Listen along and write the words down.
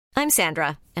I'm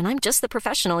Sandra, and I'm just the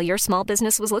professional your small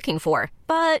business was looking for.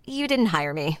 But you didn't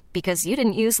hire me because you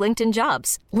didn't use LinkedIn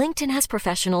Jobs. LinkedIn has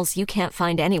professionals you can't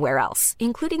find anywhere else,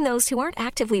 including those who aren't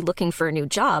actively looking for a new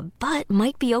job, but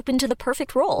might be open to the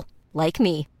perfect role, like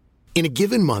me. In a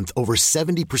given month, over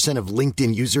 70% of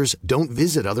LinkedIn users don't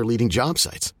visit other leading job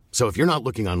sites. So if you're not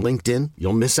looking on LinkedIn,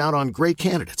 you'll miss out on great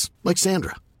candidates like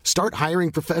Sandra. Start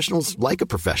hiring professionals like a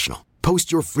professional.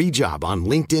 Post your free job on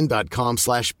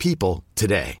linkedin.com/people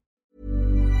today.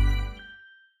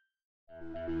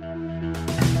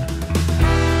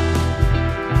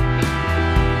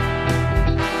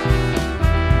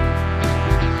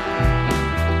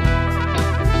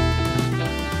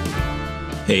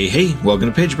 Hey, welcome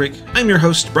to Page Break. I'm your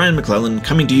host, Brian McClellan,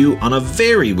 coming to you on a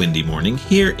very windy morning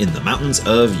here in the mountains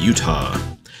of Utah.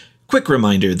 Quick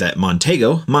reminder that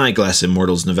Montego, my Glass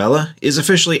Immortals novella, is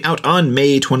officially out on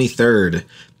May 23rd.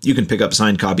 You can pick up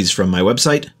signed copies from my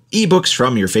website, ebooks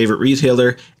from your favorite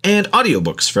retailer, and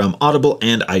audiobooks from Audible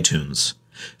and iTunes.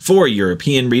 For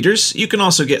European readers, you can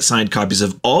also get signed copies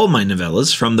of all my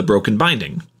novellas from The Broken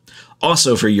Binding.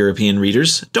 Also for European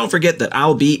readers, don't forget that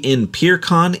I'll be in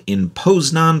PeerCon in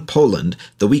Poznan, Poland,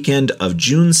 the weekend of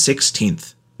June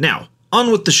 16th. Now,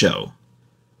 on with the show.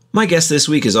 My guest this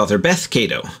week is author Beth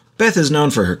Cato. Beth is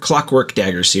known for her Clockwork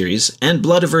Dagger series and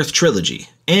Blood of Earth trilogy,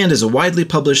 and is a widely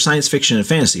published science fiction and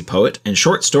fantasy poet and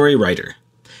short story writer.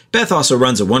 Beth also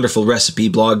runs a wonderful recipe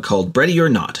blog called Bready or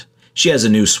Not. She has a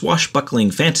new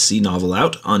swashbuckling fantasy novel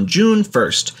out on June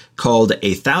 1st called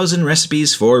 1,000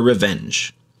 Recipes for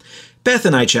Revenge. Beth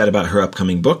and I chat about her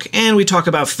upcoming book, and we talk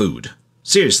about food.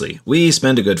 Seriously, we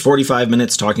spend a good 45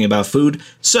 minutes talking about food,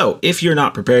 so if you're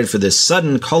not prepared for this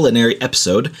sudden culinary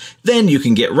episode, then you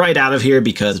can get right out of here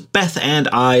because Beth and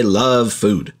I love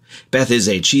food. Beth is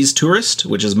a cheese tourist,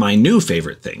 which is my new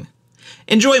favorite thing.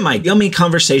 Enjoy my yummy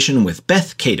conversation with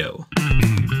Beth Cato.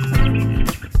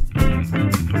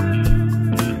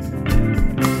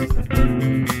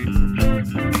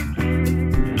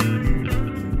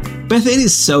 Beth, it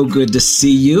is so good to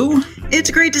see you.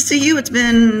 It's great to see you. It's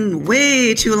been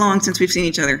way too long since we've seen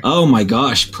each other. Oh my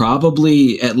gosh,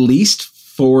 probably at least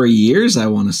 4 years, I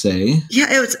want to say.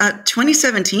 Yeah, it was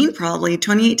 2017, probably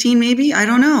 2018, maybe. I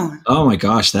don't know. Oh my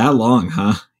gosh, that long,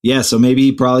 huh? Yeah, so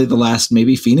probably the last,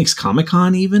 Phoenix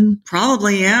Comic-Con even?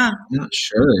 Probably, yeah. Not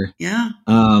sure. Yeah.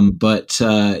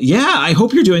 Yeah, I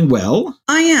hope you're doing well.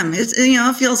 I am.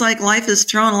 It feels like life is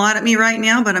throwing a lot at me right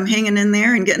now, but I'm hanging in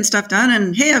there and getting stuff done.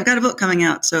 And hey, I've got a book coming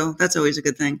out, so that's always a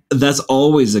good thing. That's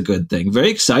always a good thing. Very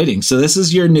exciting. So this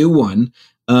is your new one.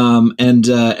 And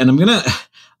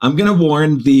I'm gonna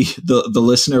warn the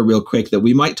listener real quick that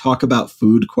we might talk about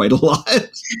food quite a lot.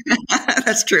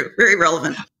 That's true. Very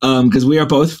relevant. Because we are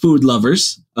both food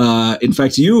lovers. In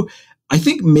fact, I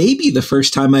think maybe the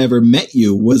first time I ever met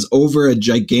you was over a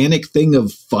gigantic thing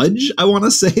of fudge, I want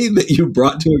to say, that you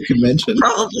brought to a convention.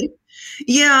 Probably.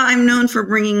 Yeah, I'm known for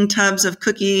bringing tubs of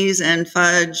cookies and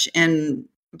fudge and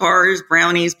bars,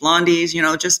 brownies, blondies,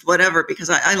 just whatever, because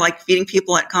I like feeding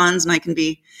people at cons, and I can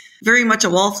be very much a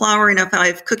wallflower. And if I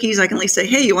have cookies, I can at least say,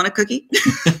 hey, you want a cookie?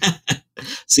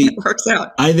 See, it works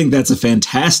out. I think that's a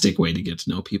fantastic way to get to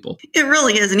know people. It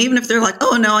really is. And even if they're like,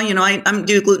 oh, no, I'm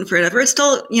do gluten-free, whatever, it's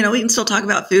still, we can still talk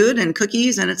about food and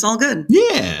cookies, and it's all good.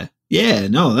 Yeah. Yeah.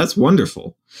 No, that's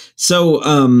wonderful.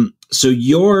 So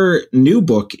your new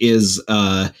book is,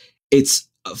 it's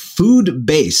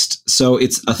food-based. So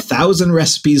it's 1,000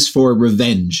 Recipes for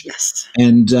Revenge. Yes.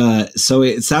 And so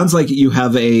it sounds like you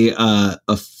have a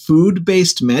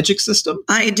food-based magic system?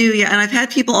 I do, yeah. And I've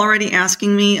had people already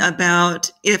asking me about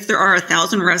if there are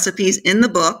 1,000 recipes in the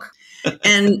book.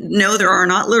 And no, there are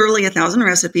not literally 1,000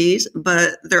 recipes,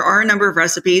 but there are a number of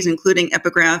recipes, including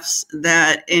epigraphs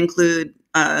that include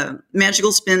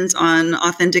magical spins on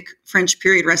authentic French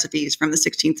period recipes from the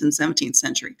 16th and 17th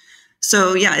century.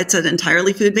 So yeah, it's an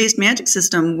entirely food-based magic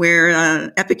system where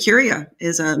epicuria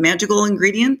is a magical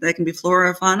ingredient that can be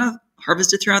flora or fauna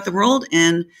harvested throughout the world.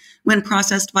 And when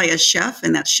processed by a chef,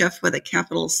 and that's chef with a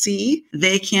capital C,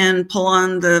 they can pull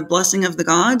on the blessing of the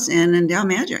gods and endow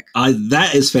magic.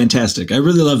 That is fantastic. I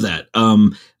really love that.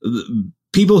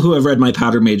 People who have read my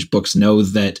Powder Mage books know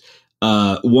that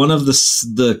one of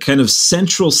the kind of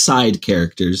central side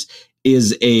characters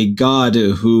is a god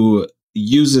who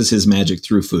uses his magic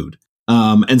through food.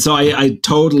 And so I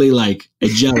totally I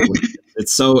gel with it.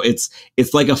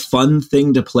 It's like a fun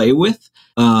thing to play with,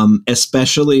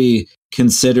 especially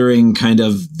considering kind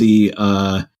of the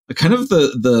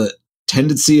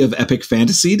tendency of epic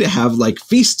fantasy to have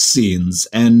feast scenes,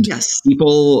 and yes,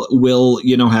 people will,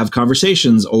 have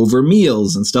conversations over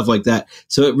meals and stuff like that.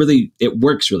 So it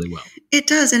works really well. It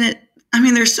does. And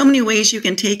there's so many ways you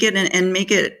can take it and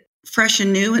make it fresh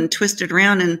and new and twisted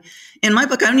around. And in my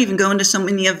book, I don't even go into so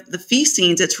many of the feast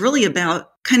scenes. It's really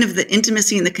about kind of the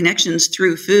intimacy and the connections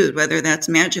through food, whether that's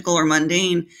magical or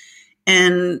mundane,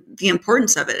 and the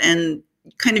importance of it, and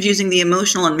kind of using the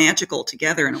emotional and magical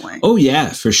together in a way. Oh yeah,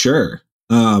 for sure.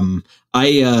 I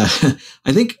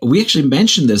think we actually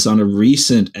mentioned this on a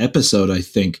recent episode, I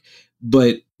think,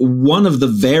 but one of the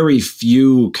very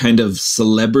few kind of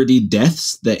celebrity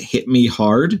deaths that hit me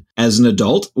hard as an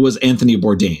adult was Anthony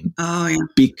Bourdain. Oh yeah.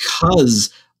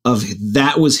 Because of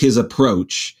that was his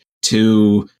approach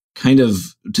to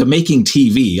to making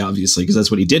TV, obviously, because that's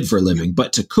what he did for a living,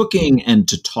 but to cooking and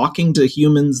to talking to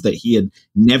humans that he had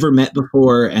never met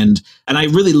before. And I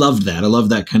really loved that. I love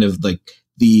that kind of like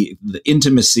the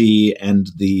intimacy and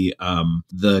the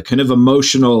kind of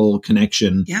emotional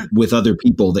connection with other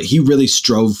people that he really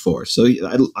strove for. So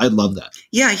I love that.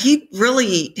 Yeah, he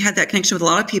really had that connection with a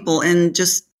lot of people, and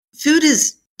just food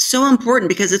is so important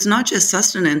because it's not just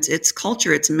sustenance, it's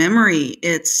culture, it's memory,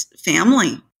 it's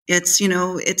family. It's,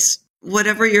 it's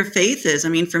whatever your faith is. I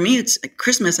mean, for me, it's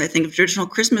Christmas. I think of traditional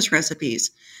Christmas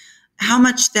recipes, how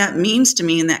much that means to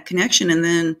me and that connection. And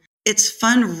then it's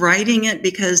fun writing it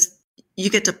because you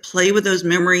get to play with those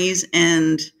memories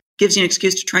and gives you an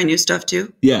excuse to try new stuff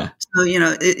too. Yeah. So,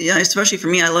 especially for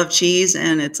me, I love cheese,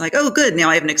 and it's like, oh, good. Now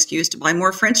I have an excuse to buy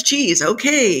more French cheese.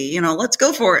 Okay. Let's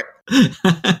go for it.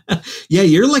 Yeah.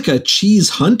 You're like a cheese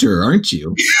hunter, aren't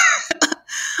you?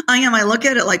 I am. I look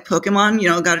at it like Pokemon,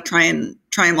 got to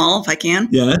try them all if I can.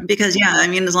 Yeah. Because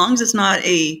as long as it's not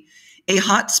a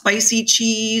hot, spicy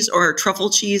cheese or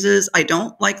truffle cheeses, I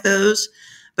don't like those.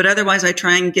 But otherwise, I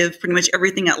try and give pretty much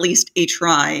everything at least a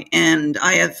try. And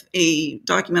I have a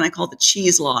document I call the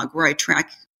cheese log, where I've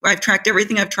tracked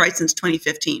everything I've tried since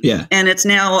 2015. Yeah. And it's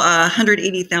now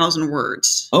 180,000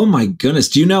 words. Oh my goodness.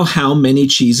 Do you know how many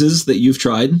cheeses that you've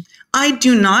tried? I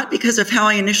do not, because of how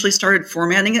I initially started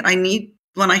formatting it. I need,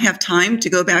 when I have time, to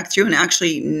go back through and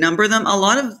actually number them. A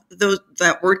lot of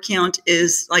that word count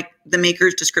is like the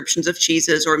maker's descriptions of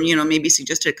cheeses, or, maybe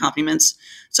suggested accompaniments.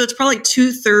 So it's probably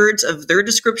 2/3 of their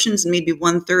descriptions and maybe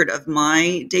 1/3 of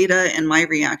my data and my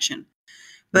reaction.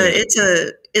 But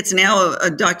it's now a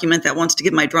document that wants to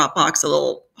give my Dropbox a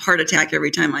little heart attack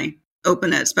every time I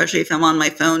open it, especially if I'm on my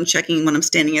phone checking when I'm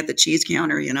standing at the cheese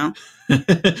counter,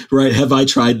 Right. Have I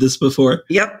tried this before?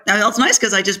 Yep. Now, it's nice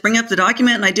because I just bring up the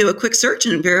document and I do a quick search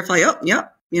and verify,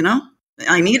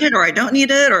 I need it or I don't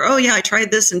need it, or, oh yeah, I tried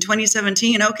this in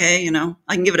 2017. Okay.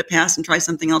 I can give it a pass and try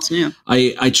something else new.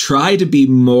 I try to be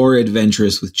more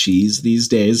adventurous with cheese these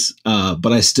days.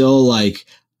 But I still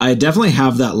I definitely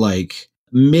have that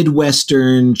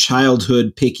Midwestern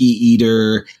childhood picky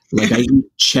eater, I eat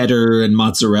cheddar and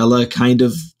mozzarella kind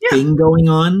of thing going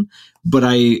on. But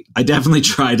I definitely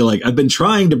try to I've been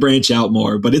trying to branch out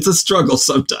more, but it's a struggle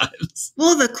sometimes.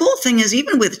 Well, the cool thing is,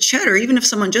 even with cheddar, even if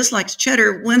someone just likes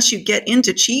cheddar, once you get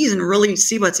into cheese and really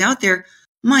see what's out there,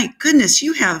 my goodness,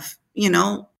 you have,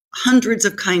 hundreds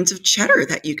of kinds of cheddar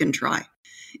that you can try.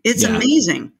 It's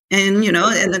amazing. And,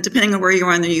 and then depending on where you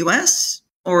are in the US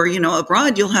or,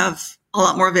 abroad, you'll have a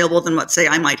lot more available than what, say,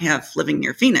 I might have living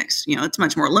near Phoenix. It's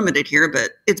much more limited here,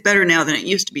 but it's better now than it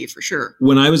used to be, for sure.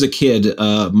 When I was a kid,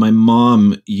 my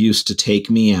mom used to take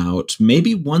me out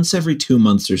maybe once every 2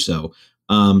 months or so.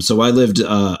 So I lived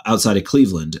outside of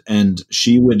Cleveland, and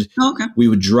we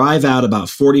would drive out about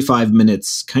 45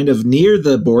 minutes, kind of near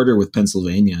the border with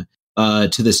Pennsylvania,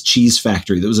 to this cheese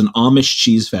factory. That was an Amish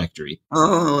cheese factory.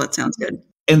 Oh, that sounds good.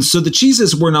 And so the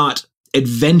cheeses were not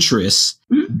adventurous,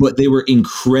 but they were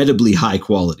incredibly high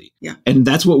quality. Yeah. And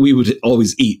that's what we would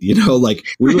always eat,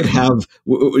 we would have,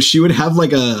 she would have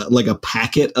like a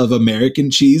packet of American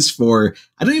cheese for,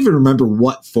 I don't even remember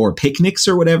what, for picnics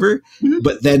or whatever.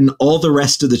 But then all the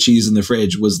rest of the cheese in the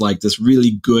fridge was this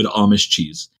really good Amish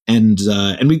cheese. And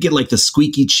we'd get the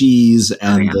squeaky cheese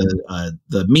and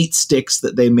the meat sticks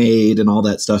that they made and all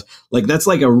that stuff. That's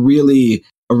a really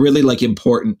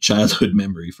important childhood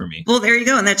memory for me. Well, there you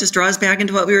go. And that just draws back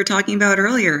into what we were talking about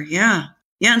earlier. Yeah.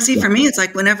 Yeah. And see, for me, it's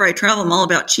whenever I travel, I'm all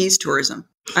about cheese tourism.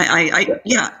 I'm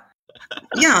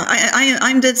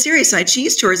dead serious.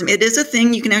 Cheese tourism, it is a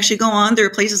thing you can actually go on. There are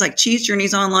places like Cheese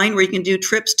Journeys online where you can do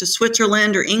trips to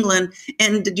Switzerland or England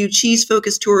and to do cheese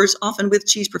focused tours, often with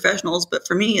cheese professionals. But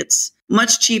for me, it's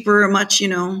much cheaper, much,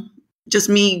 just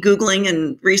me Googling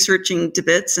and researching to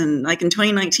bits. And in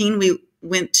 2019, we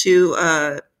went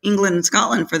to England and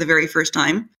Scotland for the very first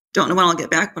time. Don't know when I'll get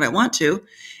back, but I want to.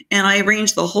 And I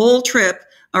arranged the whole trip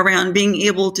around being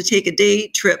able to take a day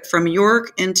trip from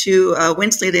York into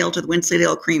Wensleydale to the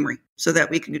Wensleydale Creamery so that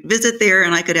we could visit there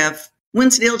and I could have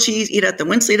Wensleydale cheese, eat at the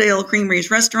Wensleydale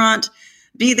Creamery's restaurant,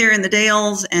 be there in the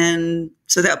Dales. And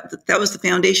so that was the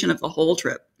foundation of the whole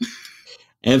trip.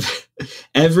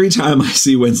 Every time I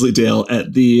see Wensleydale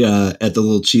at the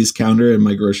little cheese counter in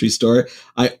my grocery store,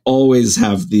 I always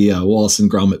have the Wallace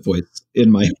and Gromit voice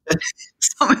in my head.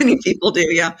 So many people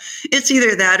do, yeah. It's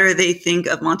either that or they think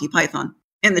of Monty Python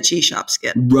and the cheese shop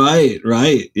skit. Right,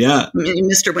 yeah.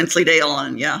 Mr. Wensleydale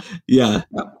on, yeah. Yeah.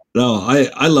 No,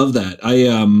 I love that.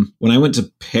 When I went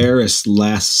to Paris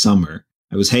last summer,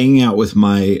 I was hanging out with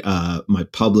my my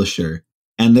publisher.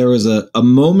 And there was a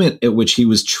moment at which he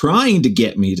was trying to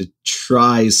get me to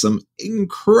try some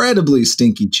incredibly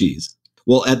stinky cheese.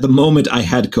 Well, at the moment, I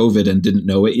had COVID and didn't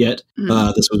know it yet.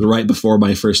 This was right before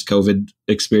my first COVID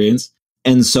experience.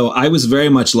 And so I was very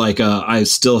much like, I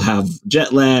still have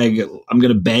jet lag. I'm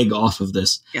going to beg off of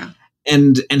this. Yeah.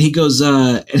 And he goes,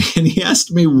 and he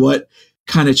asked me what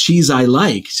kind of cheese I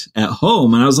liked at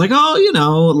home. And I was like,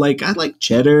 like I like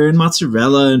cheddar and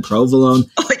mozzarella and provolone.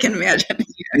 Oh, I can imagine.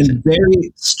 And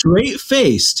very straight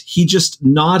faced, he just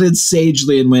nodded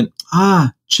sagely and went,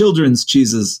 children's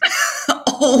cheeses.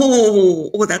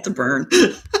 Oh, that's a burn.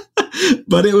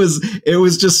 But it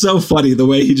was just so funny the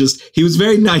way he was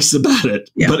very nice about it.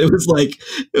 Yeah. But it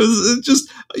was just,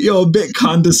 a bit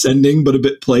condescending, but a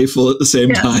bit playful at the same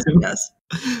time. Yes.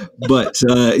 But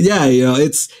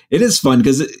it is fun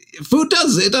because food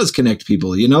does connect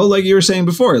people, like you were saying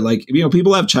before, like,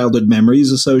 people have childhood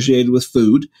memories associated with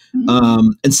food. Mm-hmm.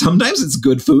 And sometimes it's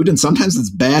good food and sometimes it's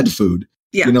bad food.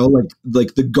 Yeah.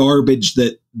 Like the garbage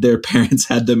that their parents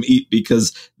had them eat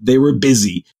because they were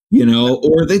busy,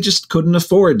 or they just couldn't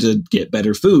afford to get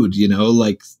better food,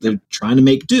 like they're trying to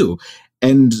make do.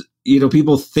 And,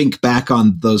 people think back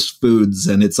on those foods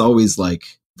and it's always like,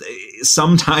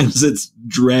 sometimes it's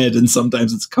dread and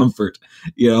sometimes it's comfort,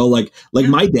 like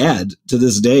my dad to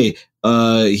this day,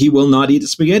 he will not eat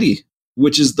spaghetti,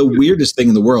 which is the weirdest thing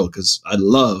in the world because I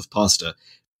love pasta,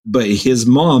 but his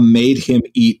mom made him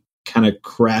eat kind of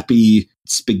crappy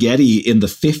spaghetti in the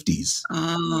 50s.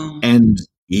 Oh. And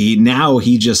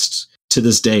he just to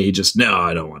this day, no,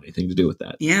 I don't want anything to do with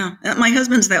that. Yeah. My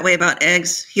husband's that way about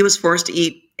eggs. He was forced to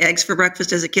eat eggs for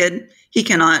breakfast as a kid. He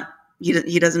cannot.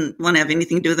 He doesn't want to have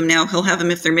anything to do with them now. He'll have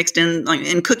them if they're mixed in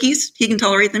cookies. He can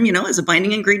tolerate them, as a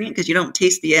binding ingredient because you don't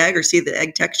taste the egg or see the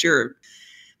egg texture.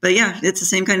 But yeah, it's the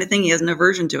same kind of thing. He has an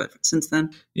aversion to it since then.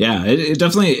 Yeah, it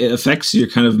definitely affects your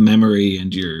kind of memory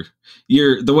and your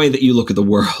the way that you look at the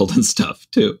world and stuff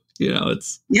too.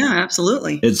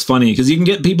 Absolutely. It's funny because you can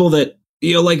get people that,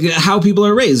 like how people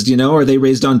are raised, are they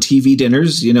raised on TV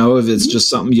dinners? If it's just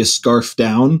something you scarf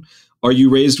down, are you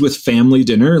raised with family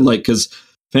dinner? Like, because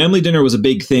family dinner was a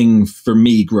big thing for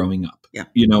me growing up. Yeah.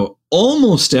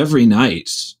 Almost every night,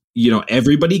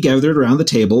 everybody gathered around the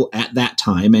table at that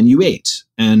time and you ate.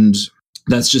 And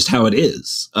that's just how it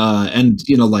is. And,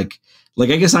 like,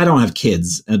 I guess I don't have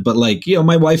kids, but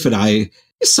my wife and I,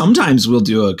 sometimes we'll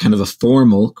do a kind of a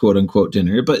formal quote unquote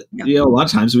dinner, but, a lot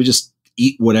of times we just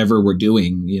eat whatever we're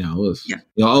doing,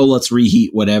 let's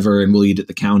reheat whatever and we'll eat at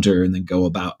the counter and then go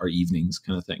about our evenings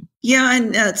kind of thing. Yeah.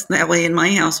 And it's that way in my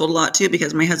household a lot too,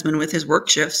 because my husband with his work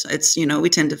shifts, it's, we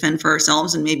tend to fend for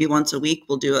ourselves and maybe once a week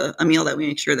we'll do a meal that we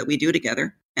make sure that we do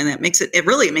together. And that makes it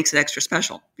makes it extra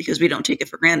special because we don't take it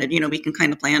for granted. We can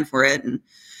kind of plan for it and,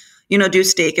 do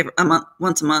steak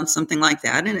once a month, something like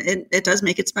that. And it does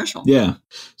make it special. Yeah.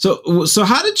 So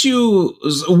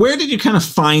where did you kind of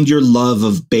find your love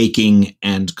of baking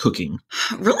and cooking?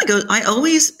 Really goes. I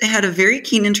always had a very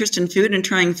keen interest in food and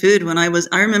trying food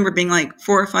I remember being like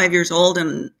 4 or 5 years old.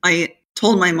 And I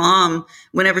told my mom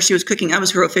whenever she was cooking, I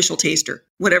was her official taster.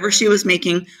 Whatever she was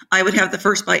making, I would have the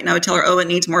first bite and I would tell her, it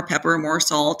needs more pepper, more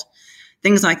salt,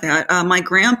 things like that. My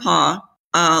grandpa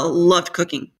loved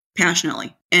cooking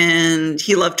passionately. And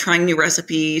he loved trying new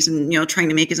recipes and, trying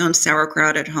to make his own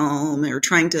sauerkraut at home or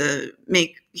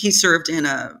he served in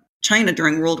China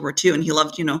during World War II. And he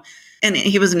loved, and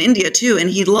he was in India too. And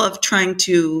he loved trying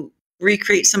to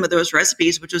recreate some of those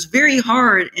recipes, which was very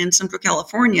hard in Central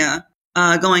California,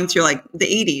 going through like the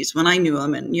 80s when I knew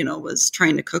him and, was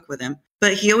trying to cook with him.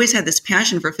 But he always had this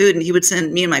passion for food and he would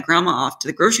send me and my grandma off to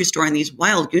the grocery store on these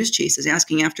wild goose chases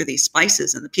asking after these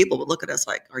spices. And the people would look at us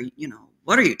like,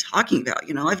 what are you talking about?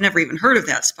 I've never even heard of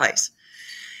that spice.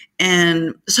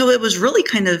 And so it was really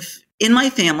kind of in my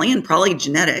family and probably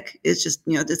genetic. It's just,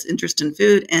 this interest in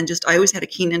food and just, I always had a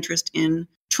keen interest in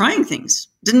trying things.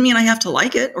 Didn't mean I have to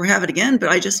like it or have it again, but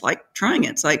I just like trying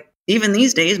it. It's like, even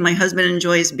these days, my husband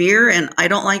enjoys beer and I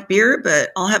don't like beer,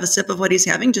 but I'll have a sip of what he's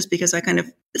having just because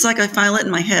it's like I file it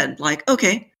in my head. Like,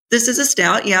 okay, this is a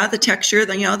stout. Yeah. The texture,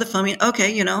 the foaming.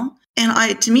 Okay. And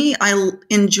I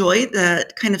enjoy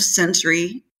that kind of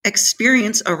sensory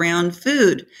experience around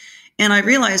food. And I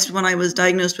realized when I was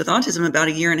diagnosed with autism about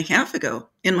a year and a half ago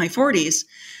in my 40s,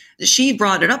 she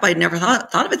brought it up. I'd never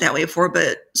thought of it that way before,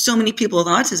 but so many people with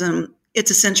autism, it's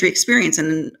a sensory experience.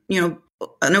 And,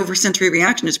 an oversensory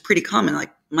reaction is pretty common.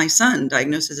 Like my son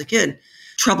diagnosed as a kid,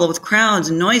 trouble with crowds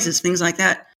and noises, things like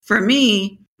that. For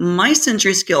me, my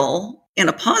sensory skill in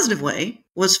a positive way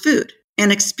was food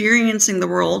and experiencing the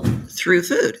world through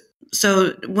food.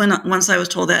 So once I was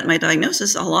told that in my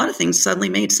diagnosis, a lot of things suddenly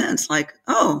made sense. Like,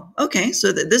 oh, okay,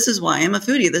 so this is why I'm a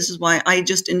foodie. This is why I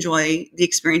just enjoy the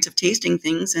experience of tasting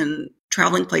things and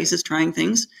traveling places, trying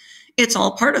things. It's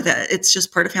all part of that. It's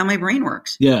just part of how my brain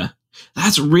works. Yeah,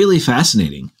 that's really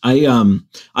fascinating. I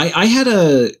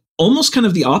had almost kind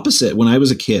of the opposite when I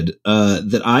was a kid,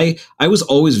 that I was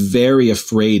always very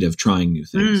afraid of trying new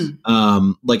things.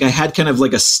 Like I had kind of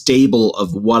like a stable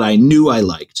of what I knew I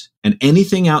liked, and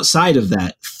anything outside of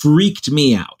that freaked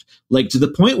me out. Like to the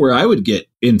point where I would get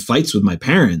in fights with my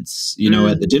parents,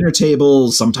 at the dinner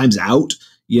table, sometimes out,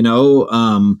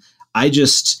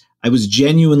 I was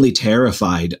genuinely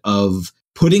terrified of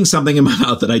putting something in my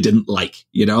mouth that I didn't like,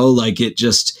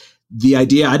 the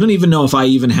idea, I don't even know if I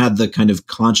even had the kind of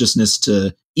consciousness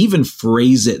to even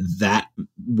phrase it that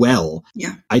well.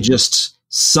 Yeah.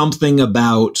 Something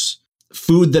about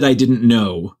food that I didn't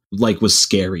know, was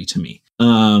scary to me.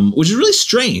 Which is really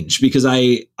strange because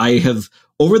I have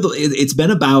it's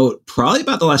been probably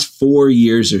about the last 4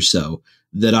 years or so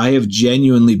that I have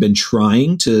genuinely been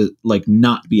trying to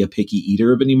not be a picky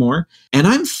eater anymore. And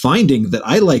I'm finding that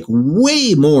I like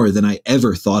way more than I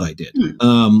ever thought I did.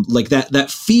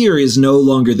 That fear is no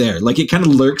longer there. It kind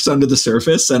of lurks under the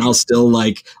surface, and I'll still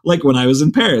like when I was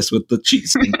in Paris with the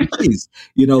cheese,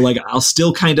 I'll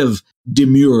still kind of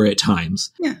demure at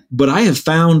times. Yeah. But I have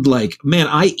found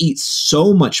I eat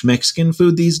so much Mexican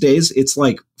food these days. It's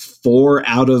 4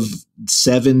 out of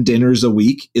 7 dinners a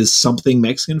week is something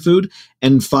Mexican food.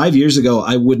 And 5 years ago,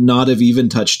 I would not have even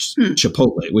touched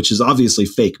Chipotle, which is obviously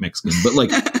fake Mexican, but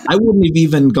I wouldn't have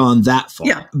even gone that far.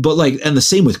 Yeah. But and the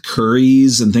same with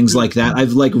curries and things like that.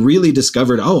 I've really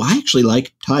discovered, I actually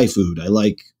like Thai food. I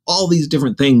like all these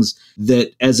different things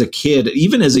that as a kid,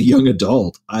 even as a young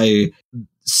adult,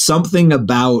 something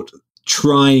about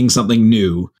trying something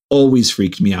new always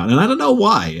freaked me out. And I don't know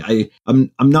why.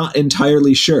 I'm not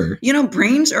entirely sure.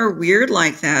 Brains are weird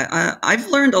like that. I've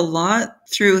learned a lot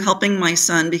through helping my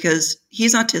son because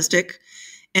he's autistic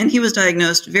and he was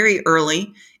diagnosed very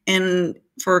early. And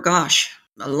for,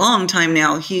 a long time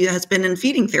now, he has been in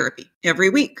feeding therapy every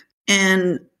week.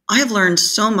 And I've learned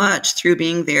so much through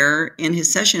being there in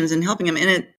his sessions and helping him.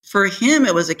 And for him,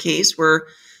 it was a case where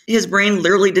his brain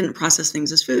literally didn't process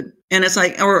things as food. And it's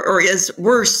or is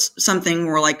worse, something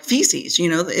more like feces,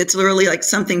 it's literally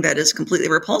something that is completely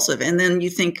repulsive. And then you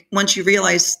think, once you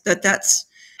realize that that's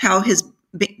how his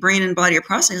brain and body are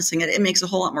processing it, it makes a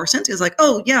whole lot more sense. It's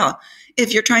oh yeah,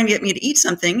 if you're trying to get me to eat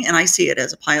something and I see it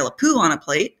as a pile of poo on a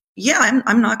plate, yeah,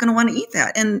 I'm not going to want to eat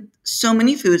that. And so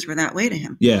many foods were that way to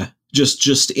him. Yeah.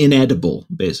 Just inedible,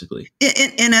 basically.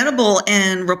 Inedible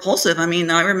and repulsive. I mean,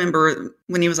 I remember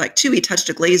when he was 2, he touched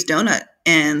a glazed donut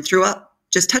and threw up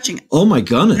just touching it. Oh my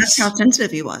goodness. That's how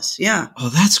sensitive he was. Yeah. Oh,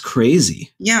 that's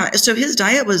crazy. Yeah. So his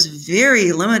diet was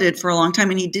very limited for a long time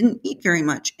and he didn't eat very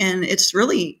much. And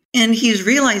and he's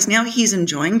realized now he's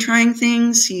enjoying trying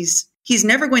things. He's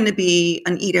never going to be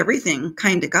an eat everything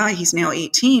kind of guy. He's now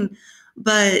 18,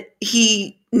 but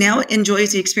he now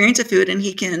enjoys the experience of food and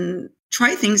he can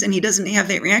try things and he doesn't have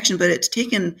that reaction, but it's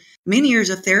taken many years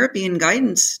of therapy and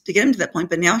guidance to get him to that point.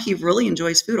 But now he really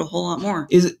enjoys food a whole lot more.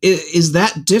 Is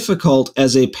that difficult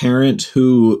as a parent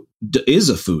who is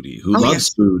a foodie, who loves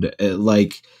food?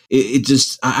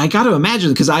 I got to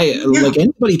imagine, because like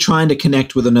anybody trying to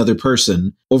connect with another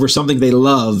person over something they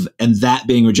love and that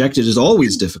being rejected is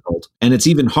always difficult. And it's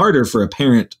even harder for a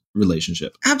parent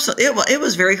relationship. Absolutely. It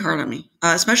was very hard on me,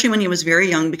 especially when he was very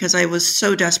young, because I was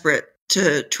so desperate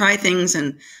to try things.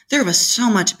 And there was so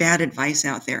much bad advice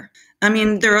out there. I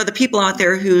mean, there are the people out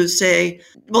there who say,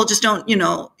 well, just don't,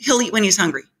 he'll eat when he's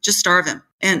hungry. Just starve him.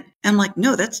 And I'm like,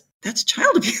 no, that's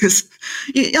child abuse.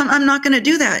 I'm not going to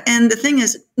do that. And the thing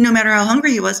is, no matter how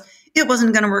hungry he was, it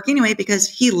wasn't going to work anyway, because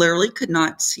he literally could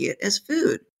not see it as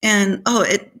food. And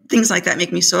things like that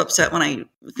make me so upset when I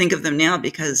think of them now,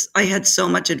 because I had so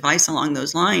much advice along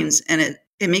those lines, and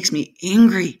it makes me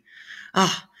angry.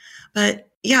 But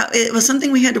yeah, it was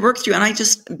something we had to work through. And I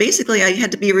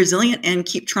had to be resilient and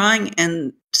keep trying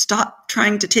and stop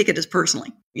trying to take it as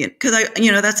personally. Because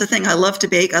that's the thing. I love to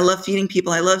bake. I love feeding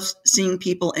people. I love seeing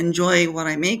people enjoy what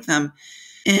I make them.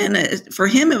 And for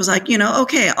him, it was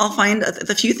okay, I'll find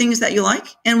the few things that you like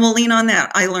and we'll lean on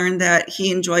that. I learned that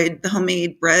he enjoyed the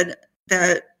homemade bread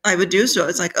that I would do. So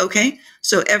it's like, okay,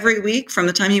 so every week from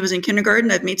the time he was in kindergarten,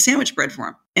 I've made sandwich bread for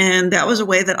him. And that was a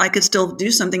way that I could still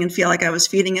do something and feel like I was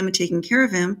feeding him and taking care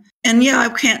of him. And yeah, I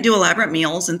can't do elaborate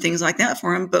meals and things like that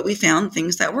for him, but we found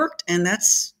things that worked. And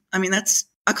that's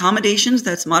accommodations,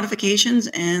 that's modifications,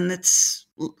 and that's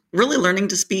really learning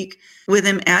to speak with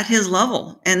him at his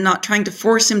level and not trying to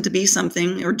force him to be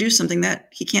something or do something that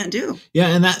he can't do. Yeah.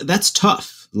 And that's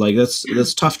tough. Like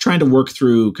that's tough trying to work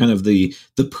through kind of the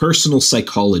personal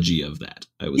psychology of that,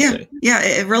 I would say. Yeah,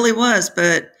 it really was,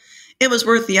 but it was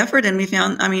worth the effort. And we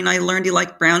found, I learned he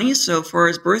liked brownies. So for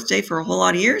his birthday, for a whole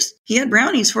lot of years, he had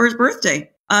brownies for his birthday.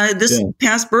 This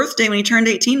past birthday, when he turned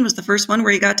 18, was the first one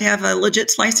where he got to have a legit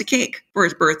slice of cake for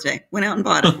his birthday. Went out and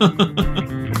bought it.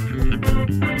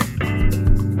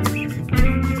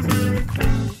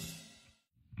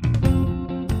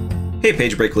 Hey,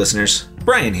 Page Break listeners.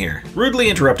 Brian here, rudely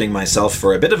interrupting myself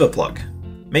for a bit of a plug.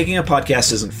 Making a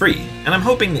podcast isn't free, and I'm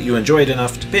hoping that you enjoy it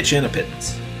enough to pitch in a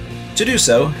pittance. To do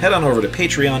so, head on over to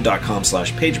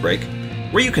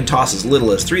patreon.com/pagebreak, where you can toss as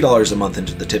little as $3 a month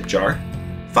into the tip jar,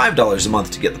 $5 a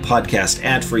month to get the podcast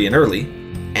ad-free and early,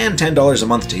 and $10 a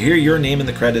month to hear your name in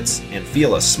the credits and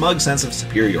feel a smug sense of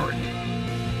superiority.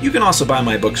 You can also buy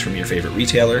my books from your favorite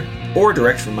retailer, or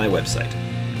direct from my website.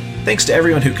 Thanks to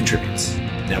everyone who contributes.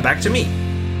 Now back to me.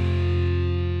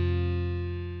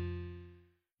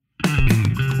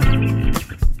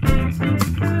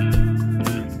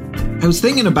 I was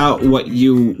thinking about what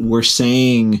you were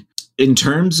saying in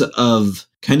terms of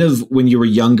kind of when you were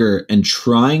younger and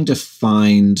trying to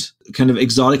find kind of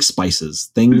exotic spices,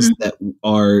 things that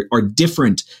are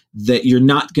different that you're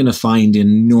not going to find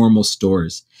in normal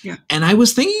stores. Yeah. And I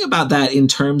was thinking about that in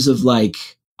terms of like,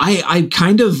 I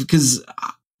kind of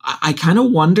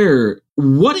wonder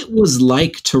what it was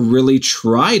like to really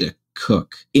try to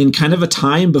cook in kind of a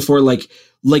time before like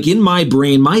in my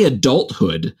brain, my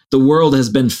adulthood, the world has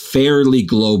been fairly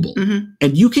global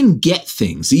and you can get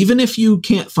things. Even if you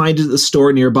can't find it at the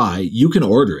store nearby, you can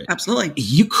order it. Absolutely.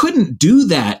 You couldn't do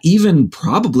that even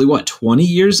probably 20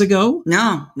 years ago?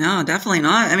 No, definitely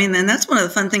not. And that's one of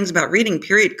the fun things about reading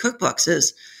period cookbooks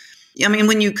is,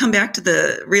 when you come back to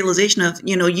the realization of,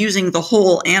 using the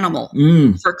whole animal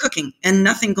for cooking and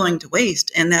nothing going to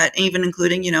waste. And that even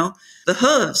including, the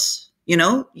hooves, you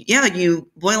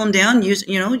boil them down, use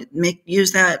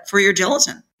that for your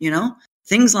gelatin,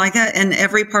 things like that. And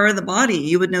every part of the body,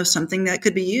 you would know something that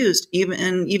could be used,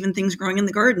 even things growing in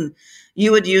the garden.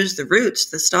 You would use the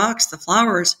roots, the stalks, the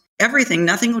flowers, everything.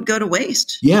 Nothing would go to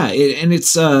waste. Yeah.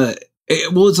 It's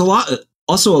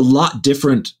also a lot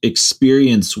different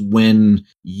experience when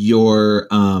you're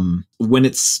when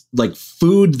it's like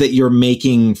food that you're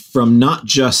making from not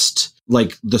just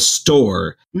like the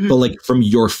store, but like from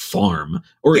your farm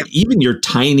or even your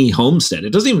tiny homestead. It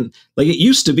doesn't even like it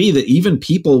used to be that even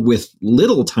people with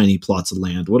little tiny plots of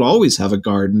land would always have a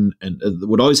garden and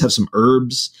would always have some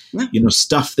herbs,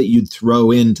 stuff that you'd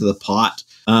throw into the pot.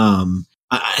 And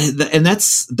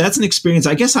that's an experience.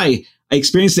 I guess I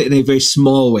experienced it in a very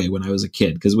small way when I was a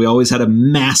kid because we always had a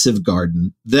massive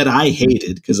garden that I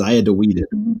hated because I had to weed it.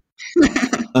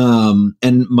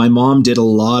 And my mom did a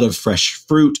lot of fresh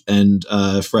fruit and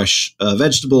fresh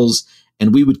vegetables,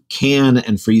 and we would can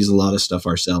and freeze a lot of stuff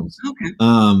ourselves. Okay.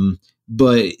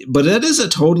 But that is a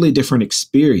totally different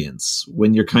experience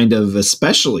when you're kind of,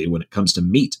 especially when it comes to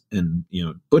meat and,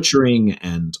 butchering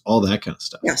and all that kind of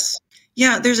stuff. Yes.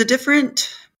 Yeah, there's a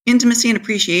different intimacy and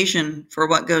appreciation for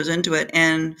what goes into it.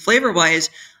 And flavor-wise,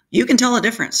 you can tell a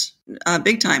difference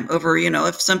big time over,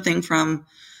 if something from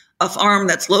a farm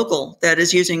that's local that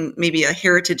is using maybe a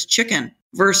heritage chicken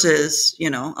versus,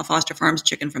 a Foster Farms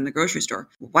chicken from the grocery store.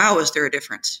 Wow, is there a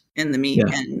difference in the meat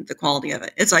and the quality of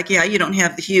it? It's like, you don't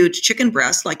have the huge chicken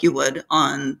breast like you would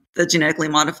on the genetically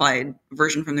modified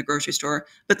version from the grocery store,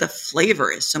 but the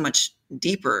flavor is so much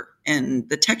deeper and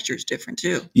the texture is different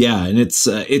too. Yeah, and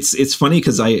it's funny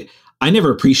because I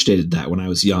never appreciated that when I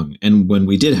was young and when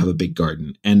we did have a big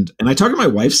garden. And I talk to my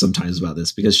wife sometimes about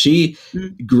this because she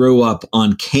grew up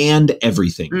on canned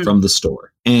everything from the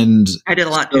store. And I did a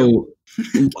lot too.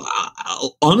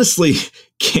 Honestly,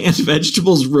 canned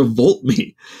vegetables revolt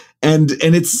me. And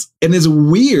it's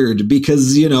weird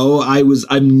because,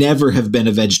 I've never have been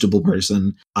a vegetable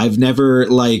person. I've never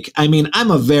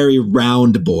I'm a very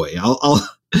round boy.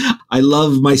 I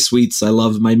love my sweets. I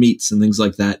love my meats and things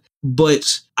like that.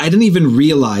 But I didn't even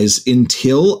realize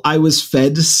until I was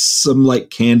fed some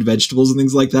like canned vegetables and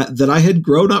things like that I had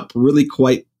grown up really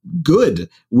quite good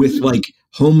with like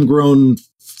homegrown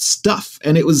stuff.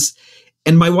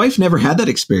 And my wife never had that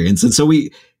experience. And so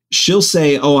she'll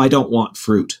say, "Oh, I don't want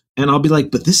fruit." and I'll be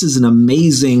like, but this is an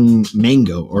amazing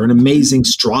mango or an amazing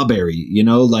strawberry, you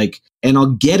know, like, and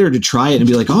I'll get her to try it and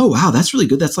be like, oh, wow, that's really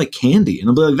good. That's like candy. And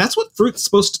I'll be like, that's what fruit's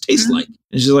supposed to taste like.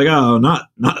 And she's like, oh, not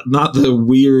the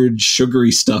weird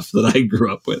sugary stuff that I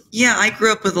grew up with. Yeah, I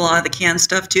grew up with a lot of the canned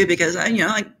stuff too, because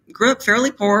I grew up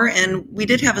fairly poor, and we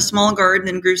did have a small garden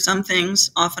and grew some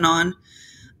things off and on.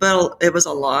 But it was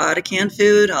a lot of canned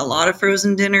food, a lot of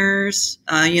frozen dinners,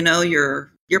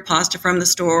 your pasta from the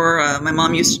store. My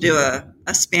mom used to do a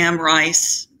Spam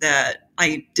rice that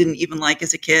I didn't even like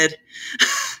as a kid.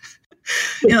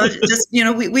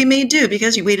 We made do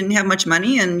because we didn't have much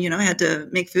money and, had to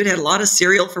make food, had a lot of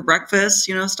cereal for breakfast,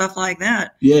 stuff like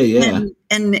that. Yeah.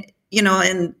 And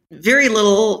very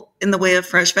little in the way of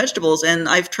fresh vegetables. And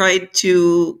I've tried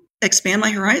to expand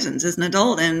my horizons as an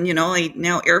adult. And, I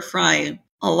now air fry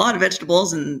a lot of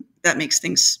vegetables, and that makes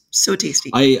things so tasty.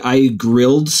 I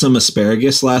grilled some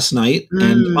asparagus last night,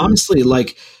 and honestly,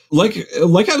 like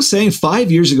I was saying,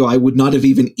 5 years ago, I would not have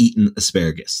even eaten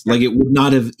asparagus. Like, it would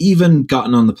not have even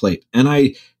gotten on the plate. And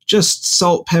I just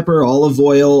salt, pepper, olive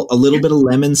oil, a little bit of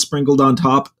lemon sprinkled on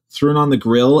top, threw it on the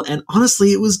grill, and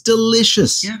honestly, it was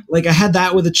delicious. Yeah. Like, I had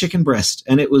that with a chicken breast,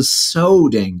 and it was so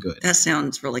dang good. That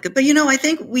sounds really good. But, I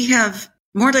think we have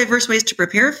more diverse ways to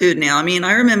prepare food now. I mean,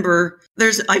 I remember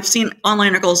I've seen online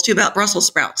articles too about Brussels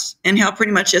sprouts and how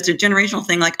pretty much it's a generational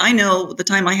thing. Like, I know the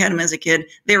time I had them as a kid,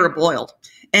 they were boiled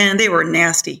and they were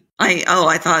nasty.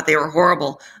 I thought they were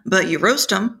horrible, but you roast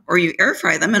them or you air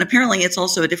fry them. And apparently it's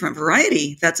also a different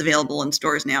variety that's available in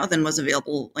stores now than was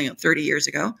available 30 years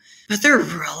ago. But they're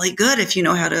really good if you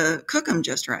know how to cook them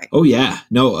just right. Oh, yeah.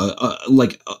 No,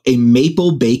 like a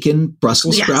maple bacon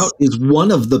Brussels sprout is one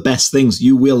of the best things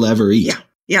you will ever eat.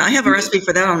 Yeah, I have a recipe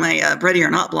for that on my Bready or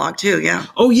Not blog too. Yeah.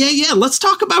 Oh yeah. Let's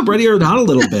talk about Bready or Not a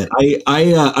little bit.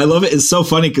 I love it. It's so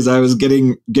funny because I was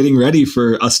getting ready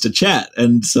for us to chat,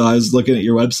 and so I was looking at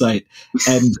your website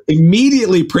and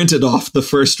immediately printed off the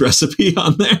first recipe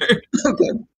on there.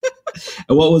 Okay.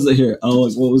 And what was it here? Oh,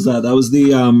 what was that? That was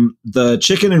the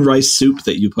chicken and rice soup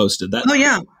that you posted. That. Oh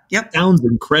yeah. Yep. Sounds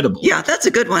incredible. Yeah, that's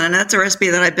a good one, and that's a recipe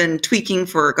that I've been tweaking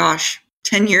for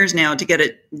 10 years now to get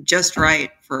it just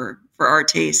right for our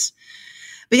tastes.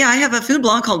 But yeah, I have a food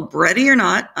blog called Bready or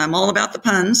Not. I'm all about the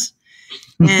puns.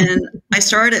 And I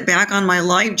started it back on my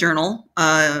Live Journal,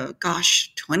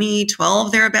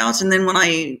 2012 thereabouts. And then when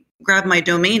I grabbed my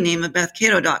domain name of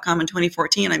BethCato.com in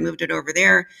 2014, I moved it over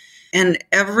there. And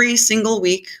every single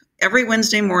week, every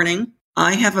Wednesday morning,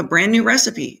 I have a brand new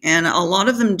recipe. And a lot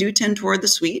of them do tend toward the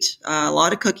sweet, a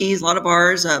lot of cookies, a lot of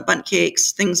bars, bundt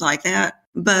cakes, things like that.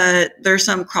 But there's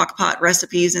some crock pot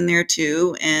recipes in there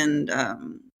too. And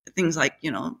things like,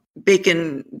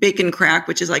 bacon crack,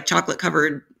 which is like chocolate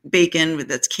covered bacon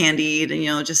that's candied,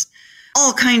 and, just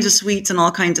all kinds of sweets and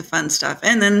all kinds of fun stuff.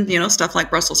 And then, stuff like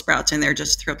Brussels sprouts in there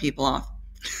just to throw people off.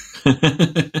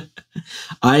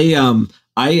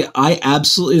 I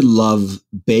absolutely love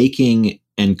baking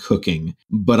and cooking,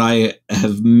 but I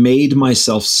have made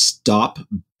myself stop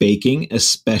baking,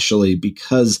 especially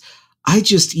because I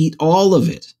just eat all of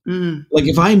it. Like,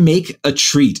 if I make a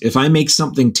treat, if I make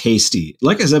something tasty,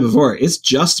 like I said before, it's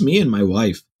just me and my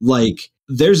wife. Like,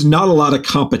 there's not a lot of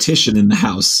competition in the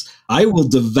house. I will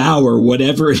devour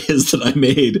whatever it is that I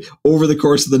made over the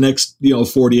course of the next,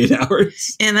 48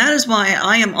 hours. And that is why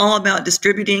I am all about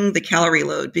distributing the calorie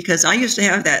load, because I used to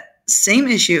have that same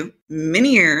issue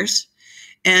many years.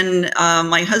 And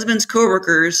my husband's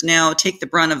coworkers now take the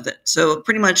brunt of it. So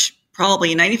pretty much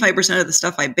probably 95% of the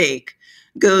stuff I bake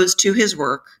goes to his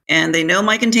work, and they know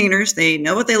my containers. They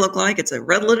know what they look like. It's a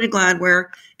red lidded Gladware,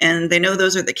 and they know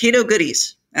those are the Cato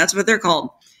goodies. That's what they're called.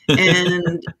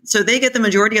 And so they get the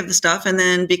majority of the stuff. And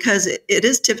then because it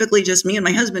is typically just me and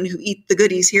my husband who eat the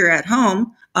goodies here at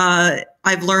home,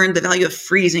 I've learned the value of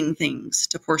freezing things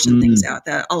to portion things out.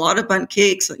 That a lot of bundt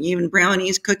cakes, even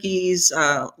brownies, cookies,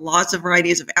 lots of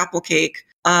varieties of apple cake,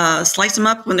 slice them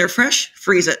up when they're fresh,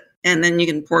 freeze it, and then you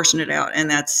can portion it out.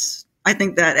 And I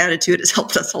think that attitude has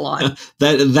helped us a lot.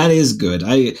 That is good.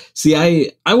 I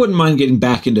wouldn't mind getting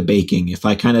back into baking if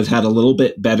I kind of had a little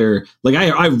bit better. Like,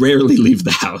 I rarely leave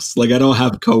the house. Like, I don't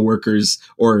have coworkers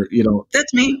or,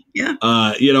 That's me. Yeah.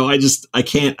 I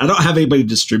can't. I don't have anybody to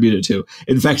distribute it to.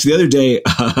 In fact, the other day,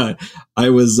 I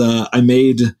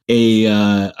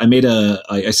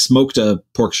smoked a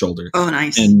pork shoulder. Oh,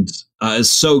 nice. And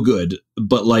it's so good.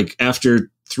 But like,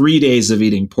 after 3 days of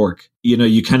eating pork,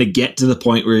 you kind of get to the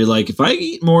point where you're like, if I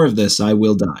eat more of this, I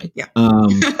will die. Yeah.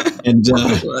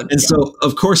 So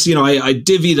of course, I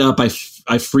divvy it up. I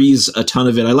freeze a ton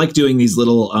of it. I like doing these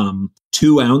little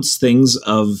 2-ounce things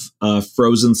of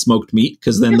frozen smoked meat,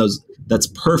 because then that's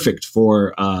perfect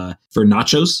for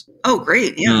nachos. Oh,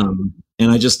 great. Yeah.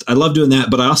 And I love doing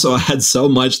that. But I had so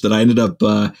much that I ended up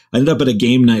at a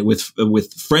game night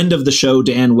with friend of the show,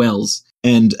 Dan Wells.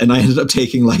 And I ended up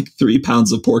taking like 3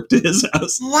 pounds of pork to his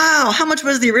house. Wow. How much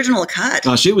was the original cut?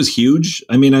 Gosh, it was huge.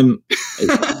 I mean,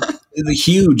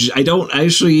 huge.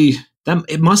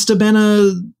 It must have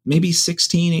been maybe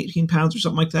 16, 18 pounds or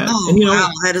something like that. Oh, and wow.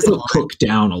 That is a lot. Cook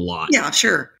down a lot. Yeah,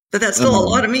 sure. But that's still a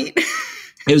lot of meat.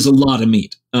 It was a lot of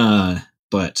meat.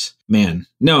 But man,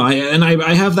 no,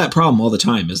 I have that problem all the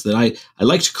time is that I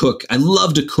like to cook. I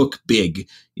love to cook big,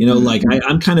 like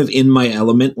I'm kind of in my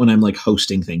element when I'm like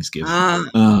hosting Thanksgiving.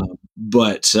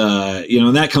 But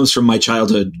and that comes from my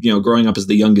childhood, growing up as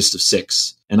the youngest of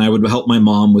 6, and I would help my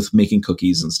mom with making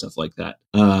cookies and stuff like that.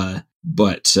 Yeah,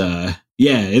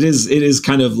 it is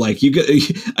kind of like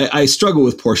I struggle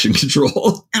with portion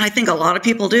control. And I think a lot of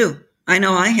people do. I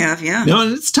know I have. Yeah. No,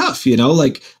 and it's tough,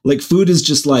 like food is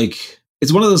just like,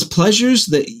 it's one of those pleasures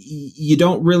that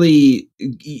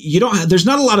there's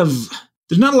not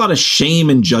a lot of shame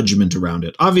and judgment around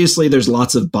it. Obviously, there's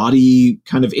lots of body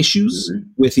kind of issues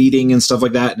with eating and stuff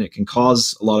like that, and it can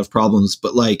cause a lot of problems.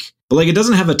 But it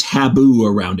doesn't have a taboo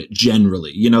around it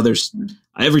generally. There's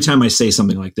every time I say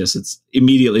something like this, it's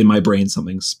immediately in my brain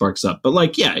something sparks up.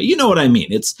 But you know what I mean.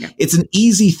 It's an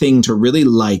easy thing to really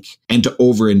like and to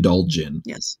overindulge in.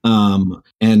 Yes.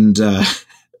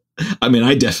 I mean,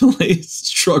 I definitely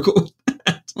struggle with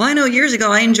that. Well, I know years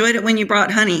ago I enjoyed it when you brought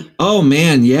honey. Oh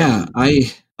man, yeah.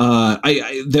 I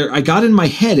got in my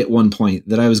head at one point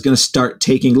that I was going to start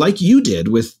taking, like you did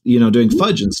with doing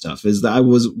fudge and stuff, is that I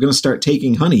was going to start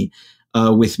taking honey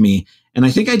with me, and I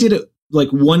think I did it like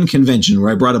one convention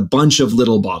where I brought a bunch of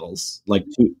little bottles, like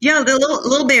the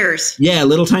little bears. Yeah,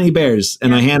 little tiny bears,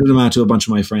 and I handed them out to a bunch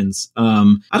of my friends.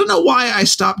 I don't know why I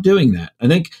stopped doing that. I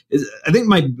think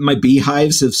my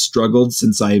beehives have struggled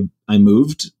since I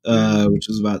moved, which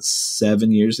was about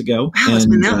 7 years ago. Wow, it's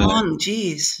been that long.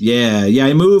 Jeez. Yeah.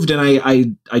 I moved,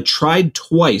 and I tried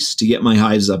twice to get my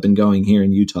hives up and going here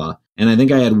in Utah. And I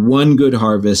think I had one good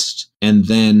harvest, and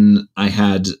then I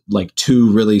had like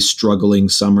 2 really struggling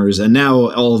summers, and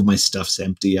now all of my stuff's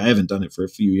empty. I haven't done it for a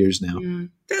few years now.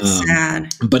 That's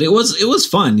sad. But it was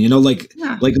fun,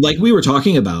 like we were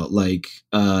talking about,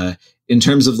 in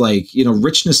terms of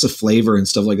richness of flavor and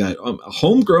stuff like that.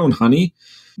 Homegrown honey,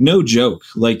 no joke.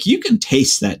 You can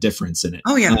taste that difference in it.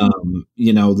 Oh yeah.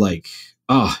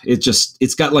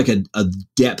 It's got like a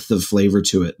depth of flavor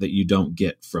to it that you don't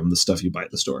get from the stuff you buy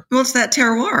at the store. Well, it's that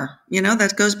terroir,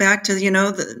 that goes back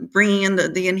to, bringing in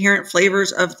the inherent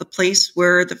flavors of the place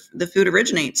where the food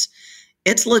originates.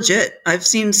 It's legit. I've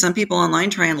seen some people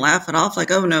online try and laugh it off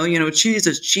like, oh no, cheese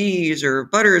is cheese or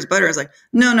butter is butter. It's like,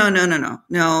 no.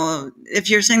 If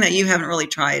you're saying that you haven't really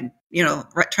tried,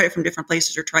 tried it from different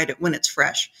places or tried it when it's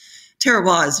fresh.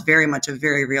 Terroir is very much a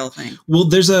very real thing. Well,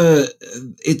 there's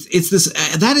it's this,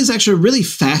 that is actually a really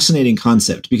fascinating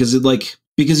concept because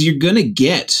you're going to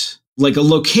get like a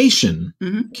location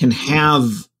can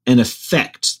have an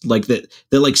effect like that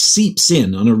like seeps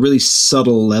in on a really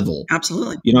subtle level.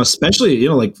 Absolutely. Especially,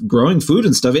 like growing food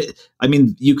and stuff.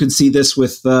 You can see this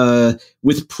with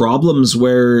problems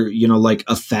where, like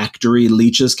a factory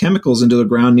leaches chemicals into the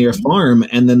ground near a farm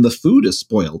and then the food is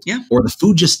spoiled. Yeah. Or the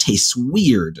food just tastes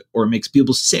weird or makes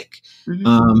people sick.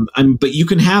 But you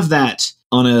can have that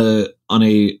on a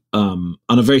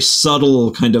very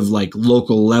subtle kind of like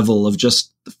local level of just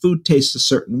the food tastes a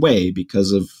certain way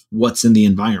because of what's in the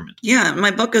environment. Yeah,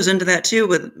 my book goes into that too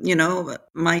with,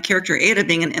 my character Ada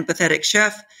being an empathetic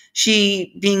chef.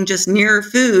 She being just near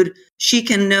food, she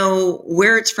can know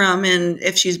where it's from. And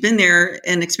if she's been there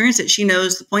and experienced it, she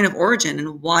knows the point of origin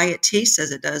and why it tastes as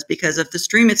it does because of the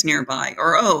stream it's nearby.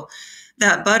 Or,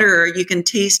 that butter, you can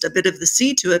taste a bit of the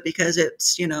sea to it because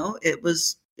it's,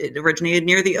 it originated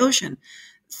near the ocean.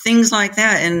 Things like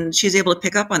that. And she's able to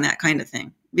pick up on that kind of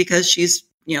thing because she's,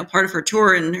 part of her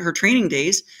tour and her training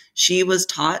days, she was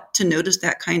taught to notice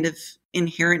that kind of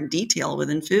inherent detail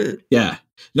within food. Yeah.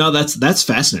 No, that's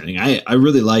fascinating. I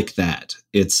really like that.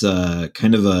 It's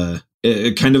kind of a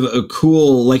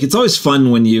cool, like, it's always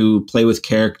fun when you play with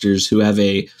characters who have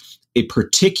a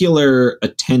particular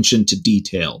attention to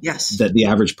detail that the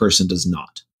average person does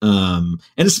not. And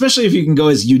especially if you can go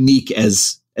as unique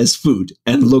as food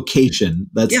and location.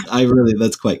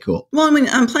 That's quite cool. Well, I mean,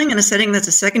 I'm playing in a setting that's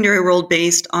a secondary world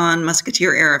based on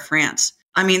Musketeer era France.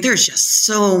 I mean, there's just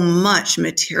so much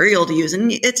material to use.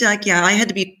 And it's like, I had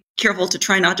to be careful to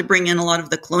try not to bring in a lot of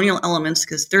the colonial elements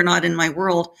because they're not in my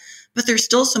world. But there's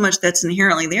still so much that's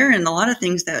inherently there. And a lot of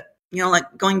things that,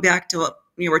 like going back to what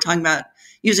we're talking about,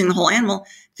 using the whole animal,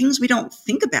 things we don't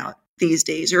think about these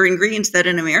days, or ingredients that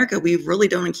in America we really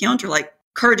don't encounter, like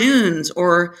cardoons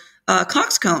or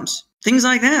coxcombs, things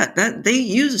like that they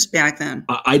used back then.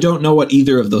 I don't know what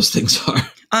either of those things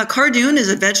are. Cardoon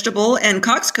is a vegetable, and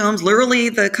coxcombs, literally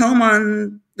the comb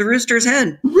on the rooster's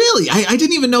head. Really? I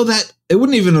didn't even know that. It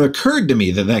wouldn't even have occurred to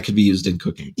me that that could be used in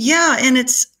cooking. Yeah, and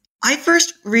I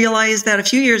first realized that a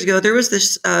few years ago. There was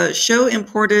this show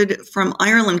imported from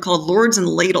Ireland called Lords and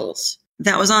Ladles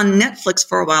that was on Netflix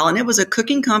for a while, and it was a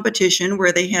cooking competition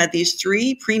where they had these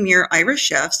 3 premier Irish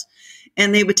chefs,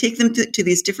 and they would take them to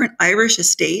these different Irish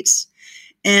estates,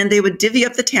 and they would divvy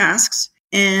up the tasks,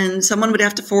 and someone would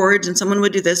have to forage and someone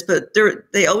would do this, but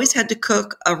they always had to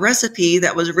cook a recipe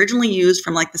that was originally used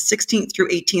from like the 16th through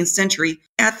 18th century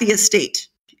at the estate.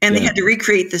 And they had to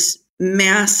recreate this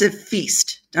massive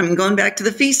feast. I mean, going back to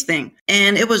the feast thing.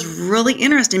 And it was really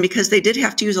interesting because they did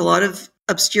have to use a lot of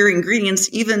obscure ingredients,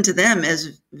 even to them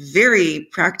as very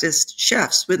practiced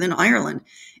chefs within Ireland.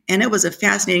 And it was a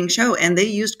fascinating show. And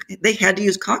they had to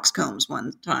use coxcombs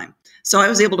one time. So I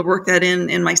was able to work that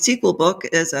in my sequel book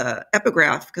as a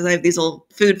epigraph, because I have these little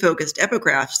food-focused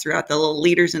epigraphs throughout the little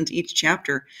leaders into each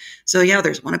chapter. So yeah,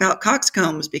 there's one about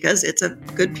coxcombs because it's a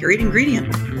good period ingredient.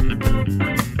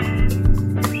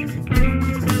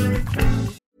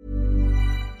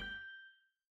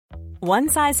 One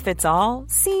size fits all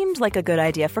seemed like a good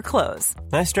idea for clothes.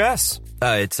 Nice dress.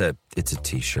 It's a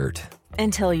t-shirt.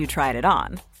 Until you tried it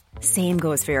on. Same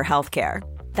goes for your healthcare.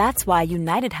 That's why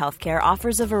United Healthcare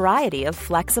offers a variety of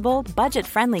flexible,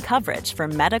 budget-friendly coverage for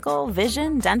medical,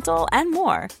 vision, dental, and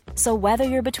more. So whether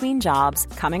you're between jobs,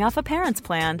 coming off a parent's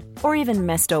plan, or even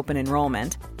missed open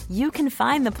enrollment, you can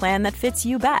find the plan that fits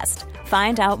you best.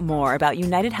 Find out more about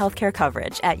United Healthcare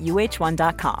coverage at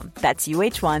uh1.com. That's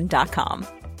uh1.com.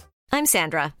 I'm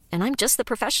Sandra, and I'm just the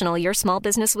professional your small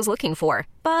business was looking for.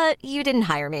 But you didn't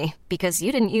hire me because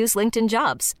you didn't use LinkedIn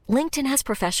Jobs. LinkedIn has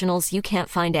professionals you can't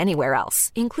find anywhere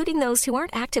else, including those who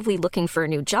aren't actively looking for a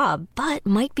new job, but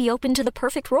might be open to the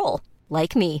perfect role,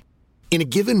 like me. In a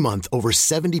given month, over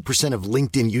 70% of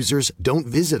LinkedIn users don't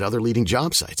visit other leading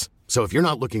job sites. So if you're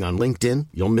not looking on LinkedIn,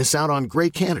 you'll miss out on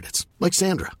great candidates like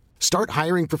Sandra. Start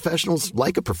hiring professionals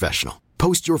like a professional.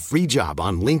 Post your free job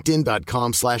on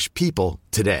linkedin.com/people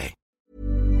today.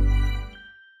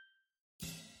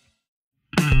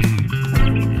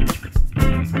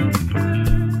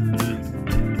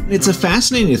 It's a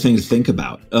fascinating thing to think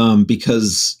about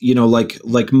because,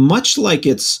 like much like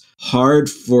it's hard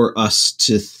for us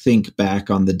to think back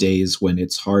on the days when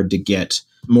it's hard to get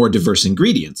more diverse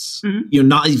ingredients,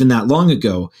 not even that long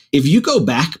ago. If you go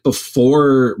back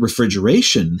before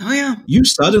refrigeration, you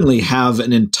suddenly have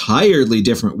an entirely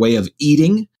different way of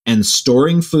eating and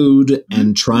storing food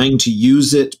and trying to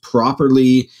use it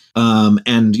properly,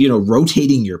 and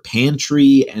rotating your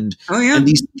pantry and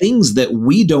these things that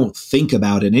we don't think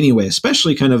about in any way,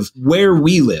 especially kind of where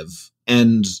we live.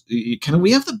 And kind of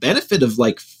we have the benefit of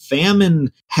like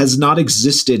famine has not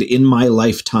existed in my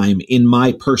lifetime in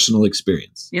my personal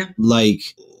experience. Yeah.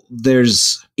 Like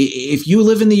if you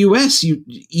live in the US,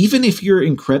 even if you're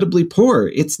incredibly poor,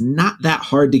 it's not that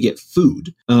hard to get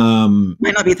food.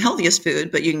 Might not be the healthiest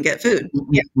food, but you can get food.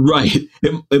 Yeah. Right.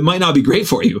 It might not be great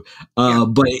for you,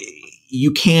 but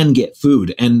you can get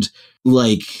food. And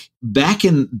like back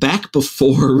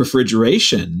before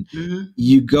refrigeration,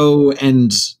 you go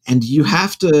and you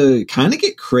have to kind of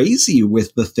get crazy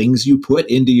with the things you put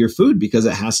into your food because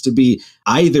it has to be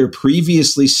either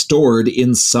previously stored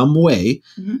in some way,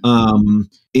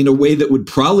 in a way that would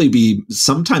probably be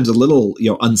sometimes a little,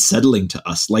 unsettling to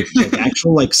us, like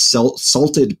actual like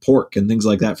salted pork and things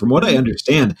like that. From what I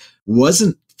understand,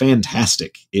 wasn't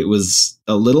fantastic. It was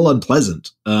a little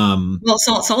unpleasant. Well,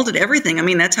 salted everything. I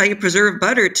mean, that's how you preserve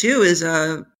butter too, is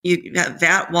you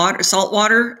have salt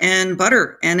water and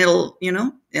butter, and it'll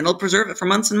preserve it for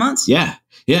months and months. Yeah.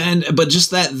 But just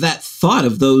that thought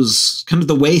of those kind of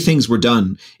the way things were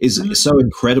done is so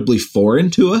incredibly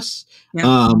foreign to us.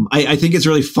 Yeah. I think it's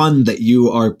really fun that you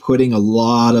are putting a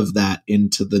lot of that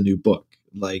into the new book.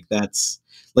 That's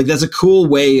a cool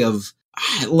way of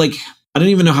I don't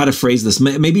even know how to phrase this.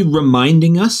 Maybe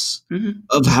reminding us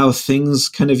of how things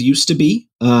kind of used to be.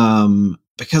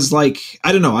 Because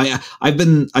I don't know,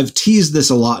 I've teased this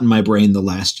a lot in my brain the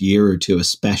last year or two,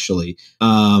 especially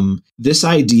this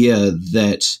idea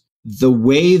that the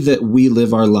way that we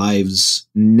live our lives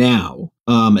now,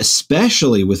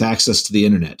 especially with access to the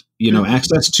internet,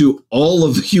 access to all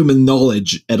of human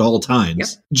knowledge at all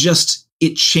times, just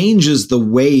it changes the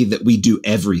way that we do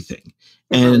everything.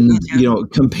 And,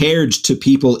 compared to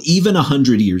people even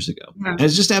 100 years ago. Yeah.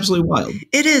 It's just absolutely wild.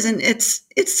 It is. And it's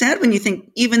sad when you think,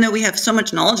 even though we have so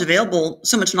much knowledge available,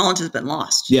 so much knowledge has been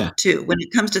lost, too, when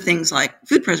it comes to things like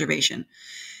food preservation.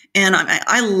 And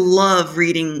I love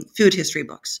reading food history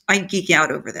books. I geek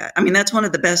out over that. I mean, that's one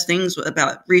of the best things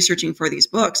about researching for these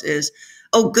books is,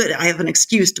 oh, good, I have an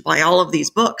excuse to buy all of these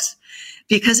books.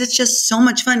 Because it's just so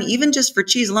much fun. Even just for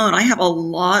cheese alone, I have a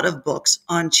lot of books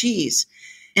on cheese.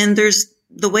 And there's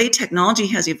the way technology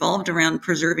has evolved around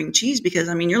preserving cheese, because,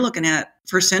 I mean, you're looking at,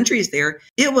 for centuries there,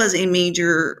 it was a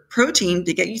major protein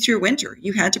to get you through winter.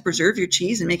 You had to preserve your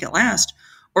cheese and make it last,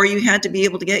 or you had to be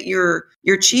able to get your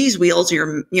cheese wheels,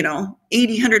 your,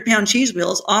 80, 100-pound cheese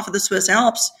wheels off of the Swiss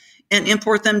Alps and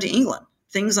import them to England,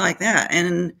 things like that.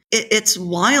 And it's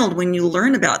wild when you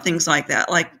learn about things like that,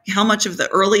 like how much of the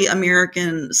early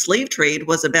American slave trade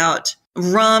was about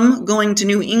rum going to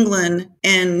New England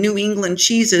and New England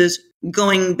cheeses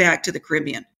going back to the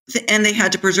Caribbean. And they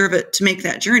had to preserve it to make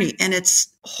that journey. And it's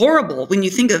horrible when you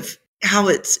think of how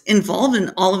it's involved in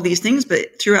all of these things.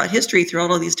 But throughout history, throughout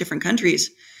all these different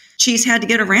countries, cheese had to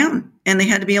get around and they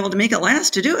had to be able to make it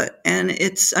last to do it. And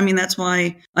that's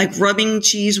why, like, rubbing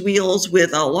cheese wheels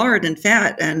with lard and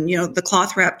fat and, the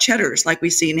cloth wrapped cheddars like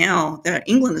we see now that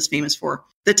England is famous for.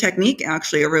 The technique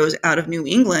actually arose out of New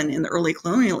England in the early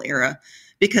colonial era,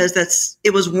 because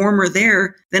it was warmer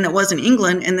there than it was in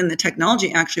England. And then the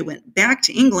technology actually went back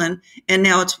to England. And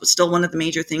now it's still one of the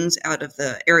major things out of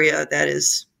the area that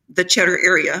is the cheddar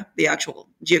area, the actual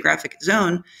geographic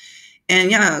zone.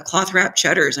 And cloth wrapped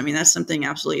cheddars. I mean, that's something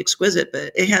absolutely exquisite,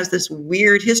 but it has this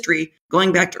weird history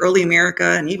going back to early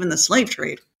America and even the slave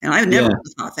trade. And I've never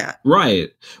thought that.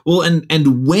 Right. Well,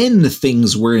 and when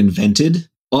things were invented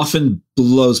often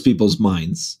blows people's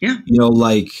minds. Yeah.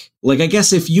 Like I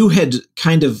guess if you had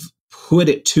kind of put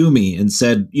it to me and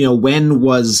said, when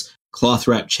was cloth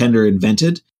wrapped cheddar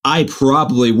invented? I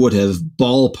probably would have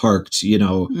ballparked,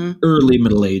 early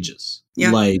Middle Ages.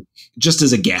 Yeah. Like, just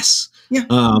as a guess. Yeah.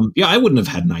 I wouldn't have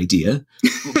had an idea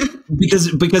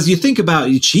because you think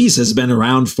about cheese has been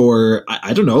around for,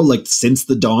 I don't know, like since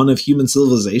the dawn of human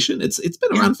civilization. It's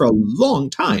been around for a long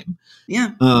time.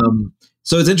 Yeah.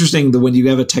 So it's interesting that when you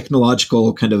have a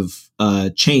technological kind of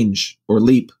change or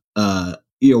leap,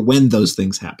 when those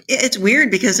things happen. It's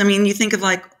weird because, I mean, you think of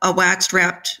like a wax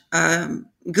wrapped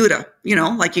Gouda,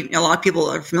 like a lot of people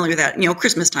are familiar with that,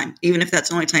 Christmas time, even if that's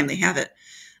the only time they have it.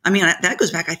 I mean, that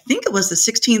goes back, I think it was the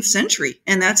 16th century.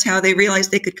 And that's how they realized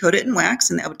they could coat it in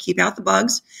wax and that would keep out the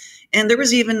bugs. And there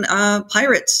was even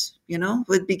pirates,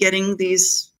 would be getting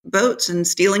these boats and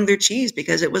stealing their cheese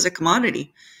because it was a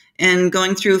commodity. And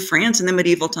going through France in the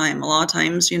medieval time, a lot of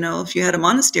times, if you had a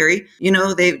monastery,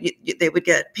 they would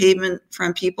get payment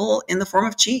from people in the form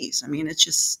of cheese. I mean, it's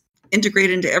just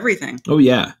integrated into everything. Oh,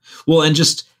 yeah. Well, and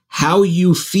just how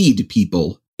you feed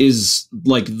people is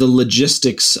like the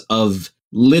logistics of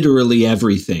literally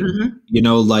everything.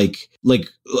 Like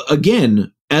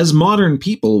again, as modern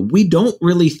people, we don't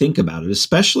really think about it,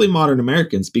 especially modern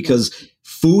Americans, because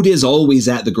food is always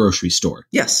at the grocery store.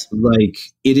 Yes. Like,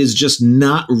 it is just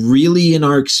not really in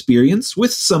our experience,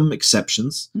 with some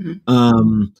exceptions,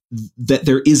 that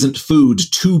there isn't food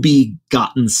to be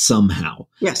gotten somehow.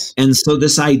 Yes. And so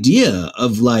this idea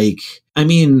of like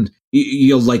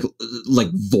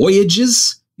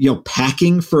voyages,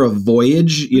 packing for a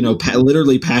voyage,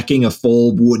 literally packing a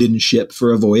full wooden ship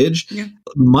for a voyage. Yeah.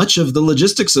 Much of the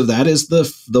logistics of that is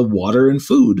the water and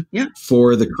food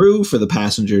for the crew, for the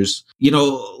passengers.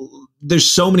 There's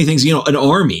so many things, an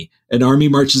army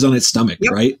marches on its stomach,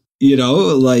 right?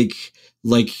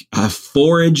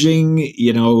 Foraging,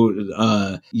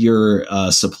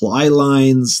 your supply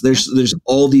lines. There's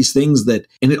all these things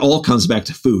and it all comes back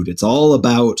to food. It's all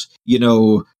about,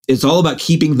 it's all about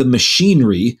keeping the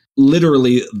machinery,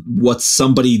 literally what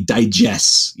somebody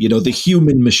digests, the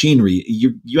human machinery.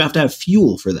 You have to have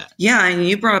fuel for that. Yeah. And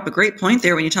you brought up a great point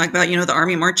there when you talk about, the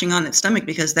army marching on its stomach,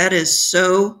 because that is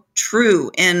so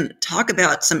true. And talk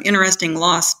about some interesting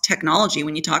lost technology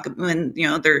when you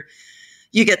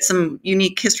get some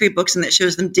unique history books and that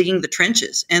shows them digging the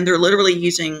trenches, and they're literally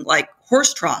using like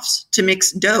horse troughs to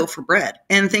mix dough for bread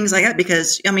and things like that.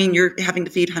 Because, you're having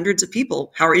to feed hundreds of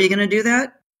people. How are you going to do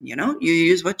that? You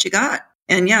use what you got.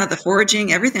 And the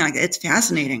foraging, everything like that. It's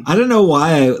fascinating. I don't know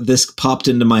why this popped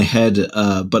into my head,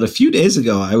 but a few days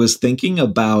ago, I was thinking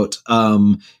about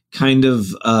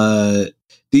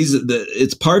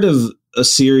it's part of a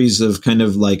series of kind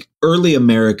of like early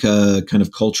America kind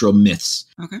of cultural myths.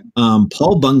 Okay.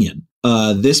 Paul Bunyan.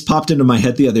 This popped into my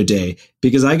head the other day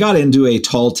because I got into a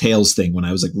tall tales thing when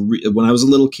I was when I was a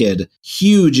little kid,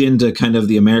 huge into kind of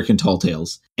the American tall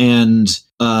tales. And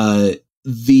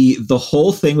the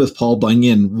whole thing with Paul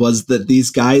Bunyan was that these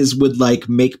guys would like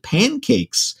make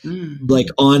pancakes like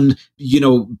on,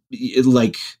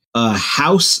 like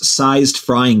house-sized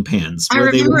frying pans. I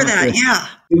remember that, yeah.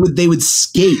 They would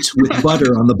skate with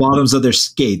butter on the bottoms of their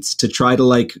skates to try to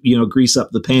like, grease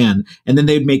up the pan. And then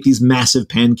they'd make these massive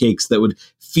pancakes that would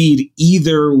feed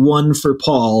either one for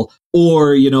Paul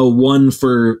or, one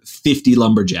for 50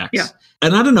 lumberjacks. Yeah.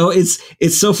 And I don't know, it's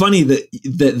so funny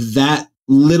that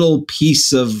little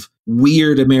piece of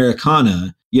weird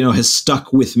Americana, has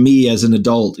stuck with me as an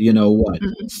adult,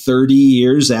 30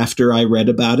 years after I read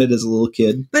about it as a little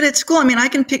kid. But it's cool. I mean,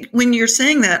 when you're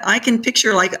saying that, I can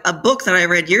picture like a book that I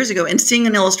read years ago and seeing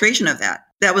an illustration of that.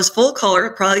 That was full color,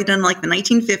 probably done like the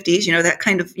 1950s, that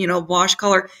kind of, wash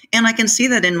color. And I can see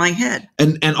that in my head.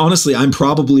 And honestly, I'm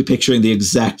probably picturing the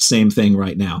exact same thing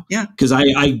right now. Yeah. Because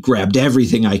I grabbed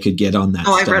everything I could get on that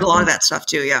stuff. I've read a lot of that stuff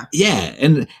too, yeah. Yeah.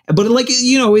 But like,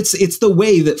 it's the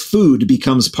way that food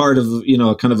becomes part of,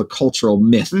 kind of a cultural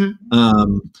myth,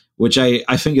 which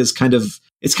I think is kind of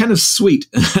sweet,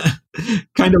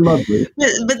 kind of lovely.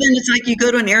 But then it's like you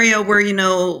go to an area where,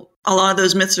 a lot of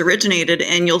those myths originated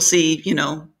and you'll see,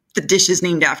 the dishes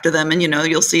named after them and,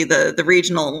 you'll see the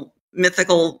regional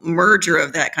mythical merger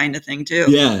of that kind of thing too.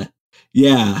 Yeah.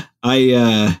 Yeah.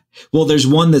 Well, there's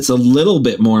one that's a little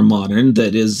bit more modern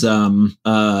that is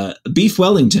beef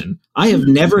Wellington. I have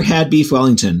never had beef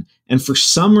Wellington. And for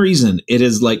some reason, it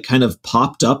has like kind of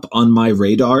popped up on my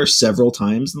radar several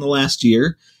times in the last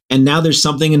year. And now there's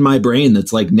something in my brain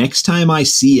that's like, next time I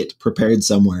see it prepared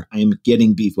somewhere, I am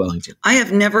getting beef Wellington. I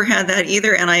have never had that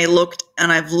either. And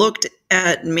I've looked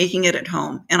at making it at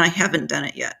home and I haven't done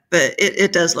it yet, but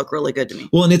it does look really good to me.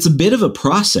 Well, and it's a bit of a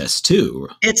process too.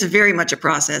 It's very much a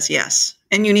process. Yes.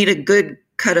 And you need a good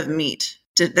cut of meat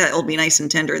that'll be nice and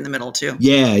tender in the middle too.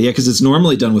 Yeah. Yeah. Cause it's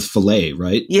normally done with filet,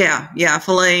 right? Yeah. Yeah.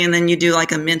 Filet. And then you do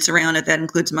like a mince around it that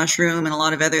includes mushroom and a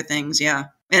lot of other things. Yeah.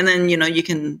 And then,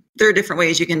 there are different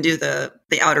ways you can do the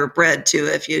outer bread too,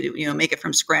 if you make it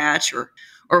from scratch or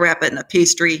wrap it in a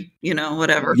pastry,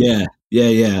 whatever. Yeah. Yeah.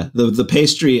 Yeah. The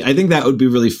pastry, I think that would be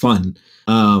really fun.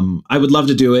 I would love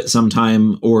to do it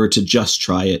sometime or to just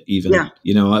try it even,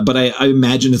 but I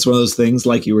imagine it's one of those things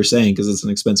like you were saying, because it's an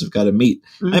expensive cut of meat.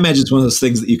 I imagine it's one of those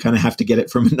things that you kind of have to get it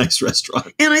from a nice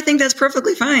restaurant. And I think that's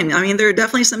perfectly fine. I mean, there are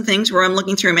definitely some things where I'm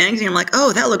looking through a magazine. I'm like,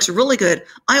 oh, that looks really good.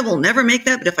 I will never make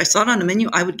that. But if I saw it on a menu,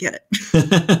 I would get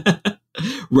it.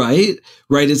 Right.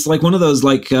 It's like one of those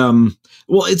like,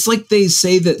 it's like they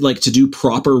say that like to do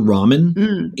proper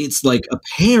ramen, it's like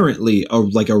apparently a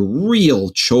real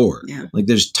chore. Yeah. Like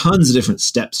there's tons of different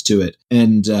steps to it.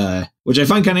 And, which I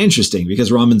find kind of interesting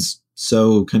because ramen's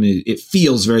so it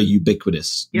feels very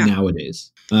ubiquitous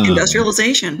nowadays.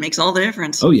 Industrialization makes all the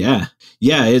difference. Oh yeah.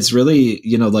 Yeah. It's really,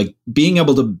 like being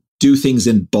able to do things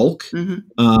in bulk,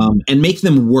 and make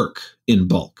them work in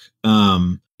bulk.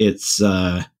 It's,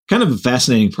 kind of a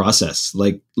fascinating process.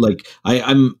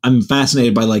 I'm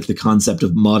fascinated by like the concept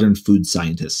of modern food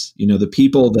scientists, the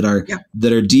people that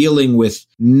are dealing with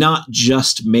not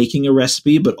just making a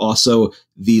recipe, but also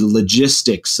the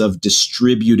logistics of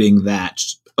distributing that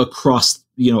across,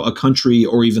 a country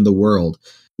or even the world.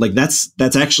 Like that's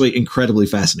actually incredibly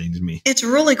fascinating to me. It's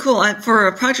really cool. For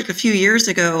a project a few years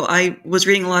ago, I was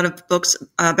reading a lot of books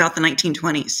about the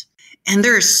 1920s. And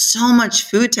there is so much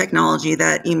food technology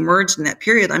that emerged in that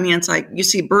period. I mean, it's like you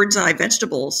see bird's eye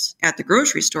vegetables at the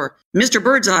grocery store. Mr.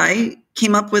 Birdseye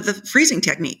came up with a freezing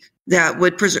technique that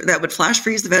would flash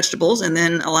freeze the vegetables and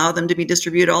then allow them to be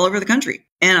distributed all over the country.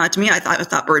 And to me, I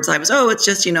thought Birdseye was, it's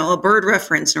just, a bird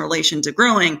reference in relation to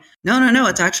growing. No,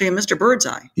 it's actually a Mr.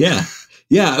 Birdseye. Yeah.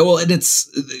 Yeah. Well, and it's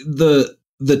the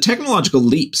technological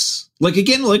leaps, like,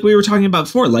 again, like we were talking about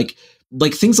before, like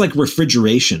things like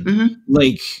refrigeration,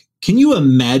 like, can you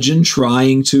imagine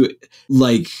trying to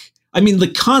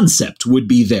the concept would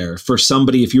be there for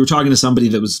somebody, if you were talking to somebody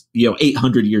that was,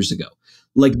 800 years ago,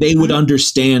 like they would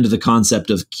understand the concept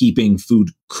of keeping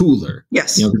food cooler.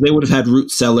 Yes. Because they would have had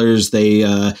root cellars. They,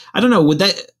 I don't know,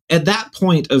 at that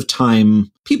point of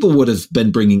time, people would have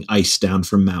been bringing ice down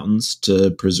from mountains to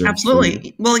preserve Absolutely.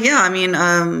 food. Well, yeah. I mean,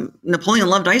 Napoleon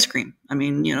loved ice cream. I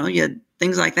mean, you had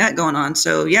things like that going on.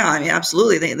 So yeah, I mean,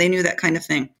 absolutely. They knew that kind of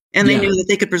thing. And they knew that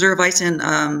they could preserve ice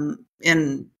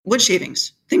in wood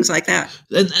shavings, things like that.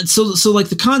 And so like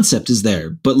the concept is there,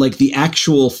 but like the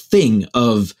actual thing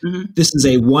of this is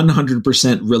a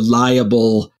 100%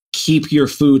 reliable, keep your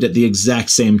food at the exact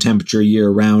same temperature year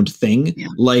round thing. Yeah.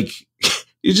 Like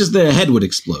the head would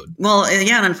explode. Well,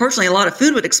 yeah. And unfortunately, a lot of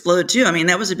food would explode too. I mean,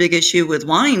 that was a big issue with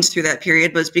wines through that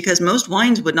period, was because most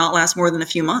wines would not last more than a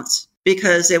few months.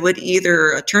 because it would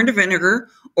either turn to vinegar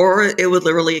or it would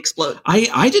literally explode.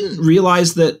 I didn't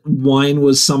realize that wine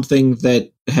was something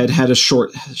that had a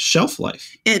short shelf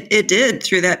life. It did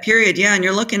through that period, yeah. And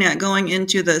you're looking at going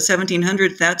into the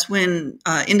 1700s. That's when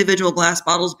individual glass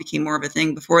bottles became more of a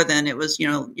thing. Before then, it was,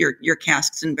 your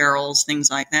casks and barrels,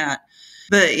 things like that.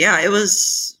 But yeah,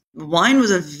 wine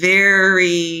was a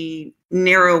very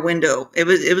narrow window. It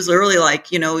was literally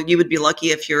like, you would be lucky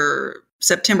if your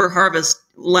September harvest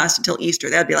lasted till Easter.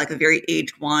 That'd be like a very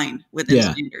aged wine within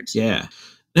standards. Yeah.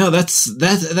 No,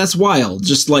 that's wild.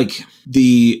 Just like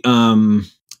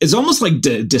it's almost like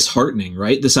disheartening,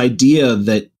 right? This idea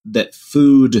that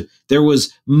food, there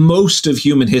was most of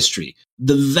human history,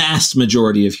 the vast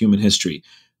majority of human history,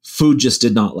 food just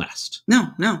did not last. No.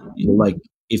 Like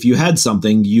if you had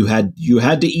something, you had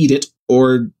to eat it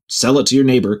or sell it to your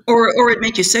neighbor, or it'd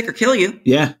make you sick or kill you.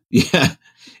 Yeah.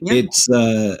 It's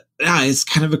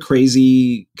kind of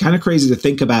crazy to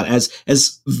think about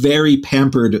as very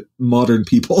pampered modern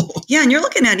people. Yeah, and you're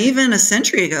looking at even a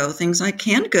century ago, things like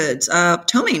canned goods.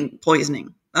 Ptomaine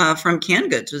poisoning from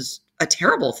canned goods was a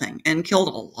terrible thing and killed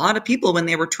a lot of people when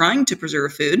they were trying to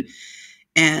preserve food,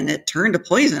 and it turned to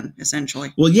poison,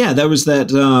 essentially. Well, yeah, that was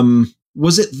that.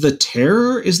 Was it The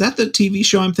Terror? Is that the TV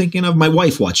show I'm thinking of? My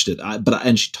wife watched it,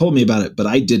 and she told me about it, but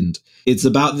I didn't. It's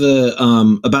about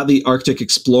the Arctic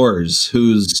explorers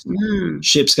whose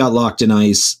ships got locked in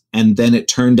ice, and then it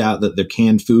turned out that their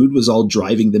canned food was all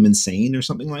driving them insane or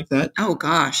something like that. Oh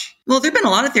gosh. Well, there've been a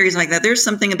lot of theories like that. There's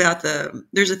something about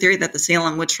there's a theory that the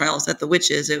Salem witch trials, that the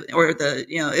witches, it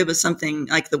was something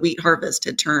like the wheat harvest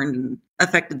had turned and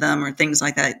affected them or things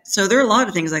like that. So there are a lot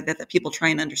of things like that people try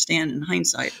and understand in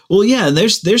hindsight. Well, yeah, and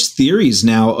there's theories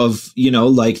now of,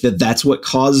 like that's what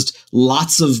caused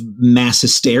lots of mass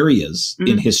hysterias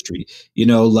in history.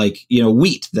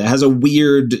 Wheat that has a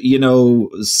weird,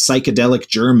 psychedelic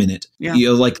germ in it.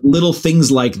 Yeah. Like little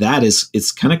things like that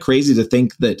it's kind of crazy to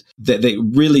think that they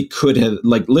really could have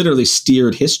like literally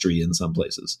steered history in some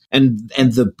places. And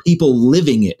the people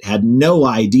living it had no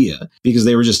idea because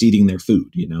they were just eating their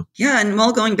food, Yeah. And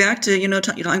going back to,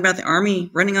 talking about the army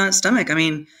running on its stomach. I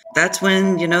mean, that's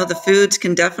when, the foods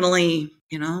can definitely,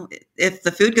 if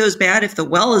the food goes bad, if the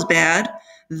well is bad,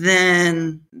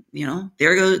 then,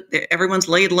 there goes, everyone's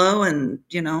laid low and,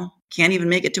 can't even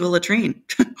make it to a latrine.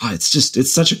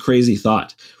 It's such a crazy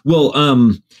thought. Well,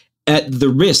 at the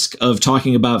risk of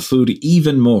talking about food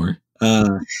even more,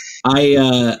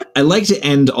 I like to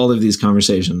end all of these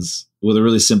conversations with a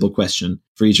really simple question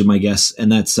for each of my guests.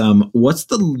 And that's, what's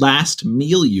the last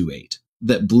meal you ate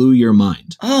that blew your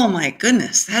mind? Oh my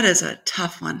goodness. That is a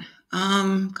tough one.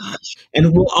 Gosh.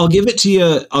 And I'll give it to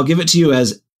you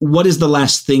as, what is the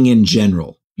last thing in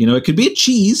general? It could be a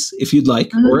cheese if you'd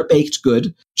like, or a baked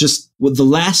good. Just with the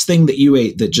last thing that you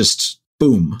ate that just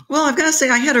boom. Well, I've got to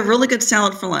say I had a really good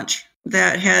salad for lunch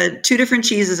that had 2 different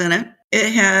cheeses in it.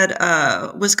 It had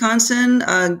Wisconsin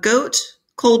goat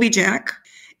Colby Jack.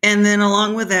 And then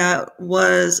along with that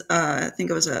was, I think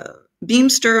it was a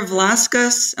Beemster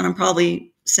Velasquez. And I'm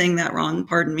probably saying that wrong.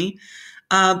 Pardon me.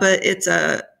 But it's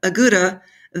a Gouda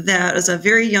that is a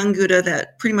very young Gouda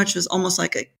that pretty much was almost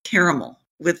like a caramel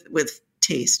with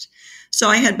taste. So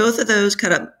I had both of those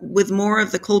cut up with more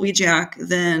of the Colby Jack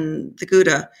than the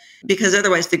Gouda, because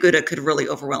otherwise the Gouda could really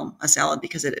overwhelm a salad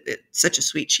because it's such a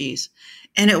sweet cheese.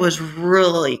 And it was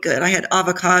really good. I had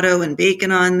avocado and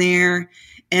bacon on there,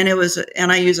 and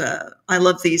I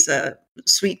love these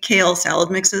sweet kale salad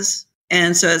mixes.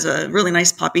 And so as a really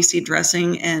nice poppy seed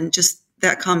dressing, and just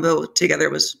that combo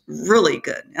together was really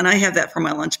good. And I have that for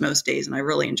my lunch most days, and I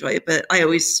really enjoy it. But I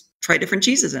always try different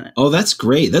cheeses in it. Oh, that's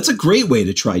great. That's a great way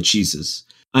to try cheeses.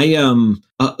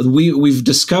 We've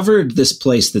discovered this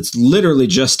place that's literally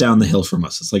just down the hill from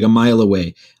us. It's like a mile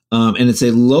away. And it's a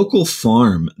local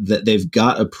farm that they've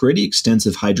got a pretty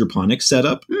extensive hydroponic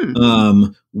setup,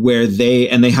 where they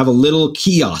have a little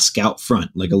kiosk out front,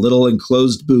 like a little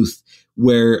enclosed booth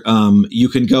where you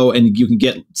can go and you can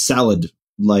get salad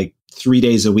like 3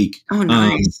 days a week. Oh,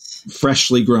 nice.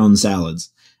 Freshly grown salads.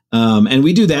 And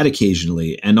we do that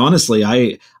occasionally. And honestly,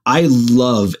 I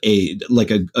love a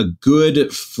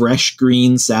good fresh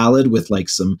green salad with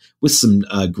some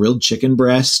grilled chicken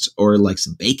breast or like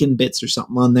some bacon bits or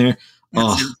something on there.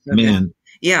 Oh man. Good.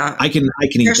 Yeah. I can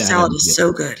eat that. Salad is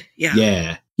so good. Yeah.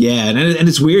 Yeah. Yeah. And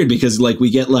it's weird because we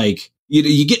get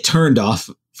you get turned off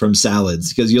from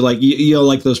salads because you're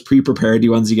like those pre-prepared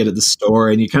ones you get at the store,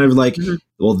 and you kind of like,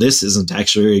 well, this isn't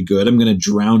actually very good. I'm going to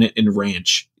drown it in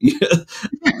ranch.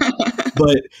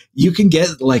 But you can get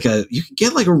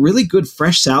a really good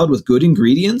fresh salad with good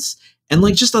ingredients and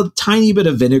like just a tiny bit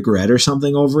of vinaigrette or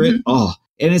something over it. Oh,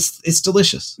 and it's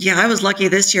delicious. Yeah, I was lucky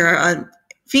this year.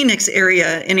 Phoenix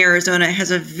area in Arizona has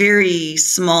a very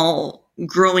small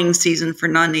growing season for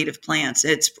non-native plants.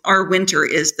 Our winter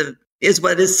is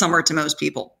what is summer to most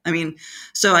people. I mean,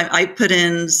 so I put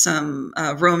in some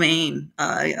romaine,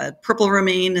 a purple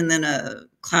romaine, and then a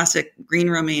classic green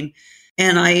romaine.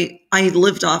 And I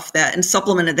lived off that and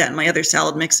supplemented that in my other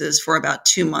salad mixes for about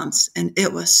 2 months. And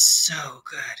it was so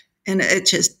good. And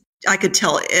I could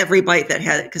tell every bite that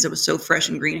had it because it was so fresh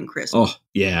and green and crisp. Oh,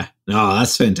 yeah. No,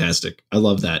 that's fantastic. I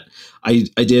love that. I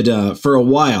did, for a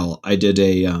while, I did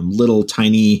a little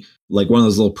tiny, like one of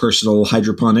those little personal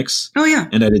hydroponics. Oh, yeah.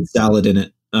 And I did salad in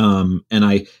it. And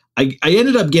I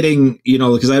ended up getting,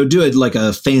 because I would do it like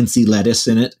a fancy lettuce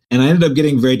in it. And I ended up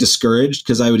getting very discouraged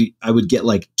because I would get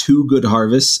like 2 good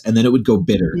harvests and then it would go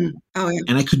bitter. Oh, yeah.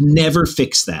 And I could never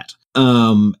fix that.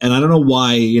 And I don't know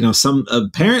why,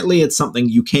 apparently it's something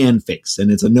you can fix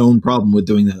and it's a known problem with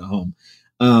doing that at home.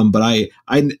 But I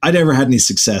never had any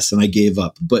success and I gave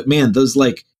up. But man, those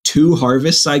like 2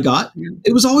 harvests I got,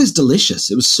 it was always delicious.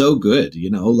 It was so good,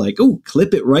 like, oh,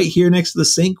 clip it right here next to the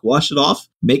sink, wash it off,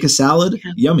 make a salad.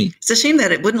 Yeah. Yummy. It's a shame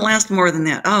that it wouldn't last more than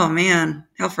that. Oh man,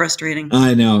 how frustrating.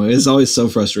 I know. It's always so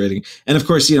frustrating. And of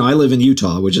course, I live in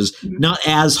Utah, which is not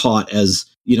as hot as,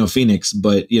 Phoenix,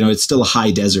 but it's still a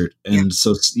high desert. And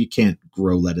so you can't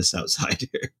grow lettuce outside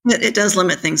here. It does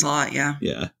limit things a lot. Yeah.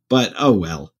 Yeah. But, oh,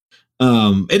 well,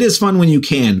 it is fun when you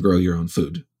can grow your own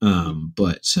food.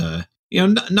 But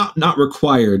not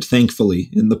required, thankfully,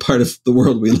 in the part of the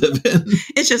world we live in.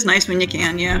 It's just nice when you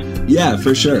can. Yeah. Yeah,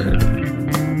 for sure.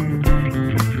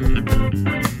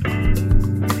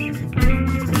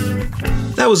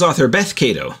 That was author Beth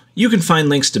Cato. You can find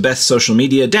links to Beth's social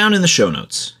media down in the show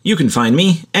notes. You can find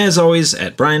me, as always,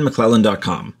 at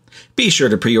brianmcclellan.com. Be sure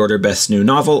to pre-order Beth's new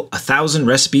novel, 1,000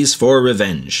 Recipes for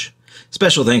Revenge.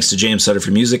 Special thanks to James Sutter for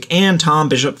music and Tom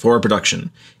Bishop for production.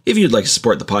 If you'd like to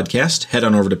support the podcast, head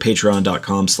on over to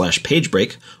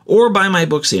patreon.com/pagebreak or buy my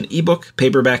books in ebook,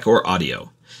 paperback, or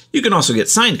audio. You can also get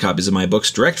signed copies of my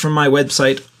books direct from my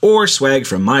website or swag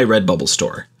from my Redbubble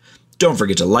store. Don't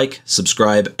forget to like,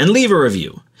 subscribe, and leave a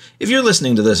review. If you're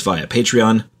listening to this via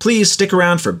Patreon, please stick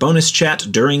around for bonus chat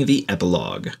during the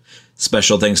epilogue.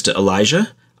 Special thanks to Elijah,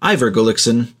 Ivor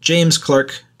Gullickson, James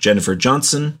Clark, Jennifer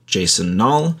Johnson, Jason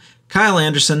Nall, Kyle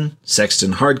Anderson,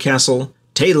 Sexton Hardcastle,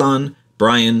 Taylon,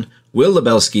 Brian, Will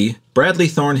Lebelski, Bradley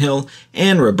Thornhill,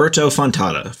 and Roberto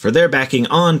Fontana for their backing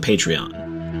on Patreon.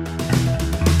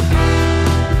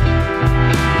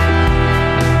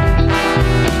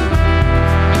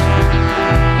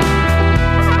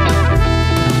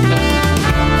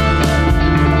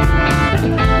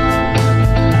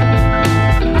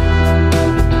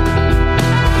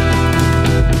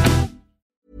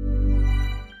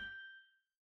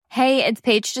 Hey, it's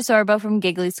Paige DeSorbo from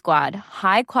Giggly Squad.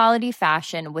 High quality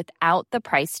fashion without the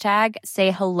price tag.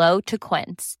 Say hello to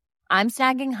Quince. I'm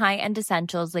snagging high-end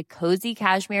essentials like cozy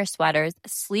cashmere sweaters,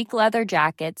 sleek leather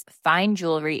jackets, fine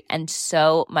jewelry, and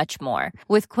so much more.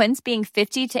 With Quince being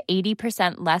 50 to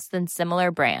 80% less than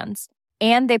similar brands.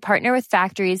 And they partner with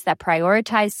factories that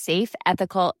prioritize safe,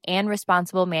 ethical, and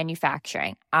responsible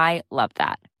manufacturing. I love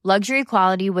that. Luxury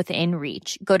quality within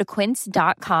reach. Go to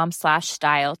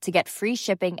quince.com/style to get free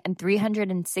shipping and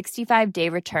 365-day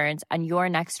returns on your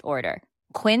next order.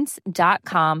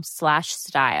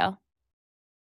 Quince.com/style.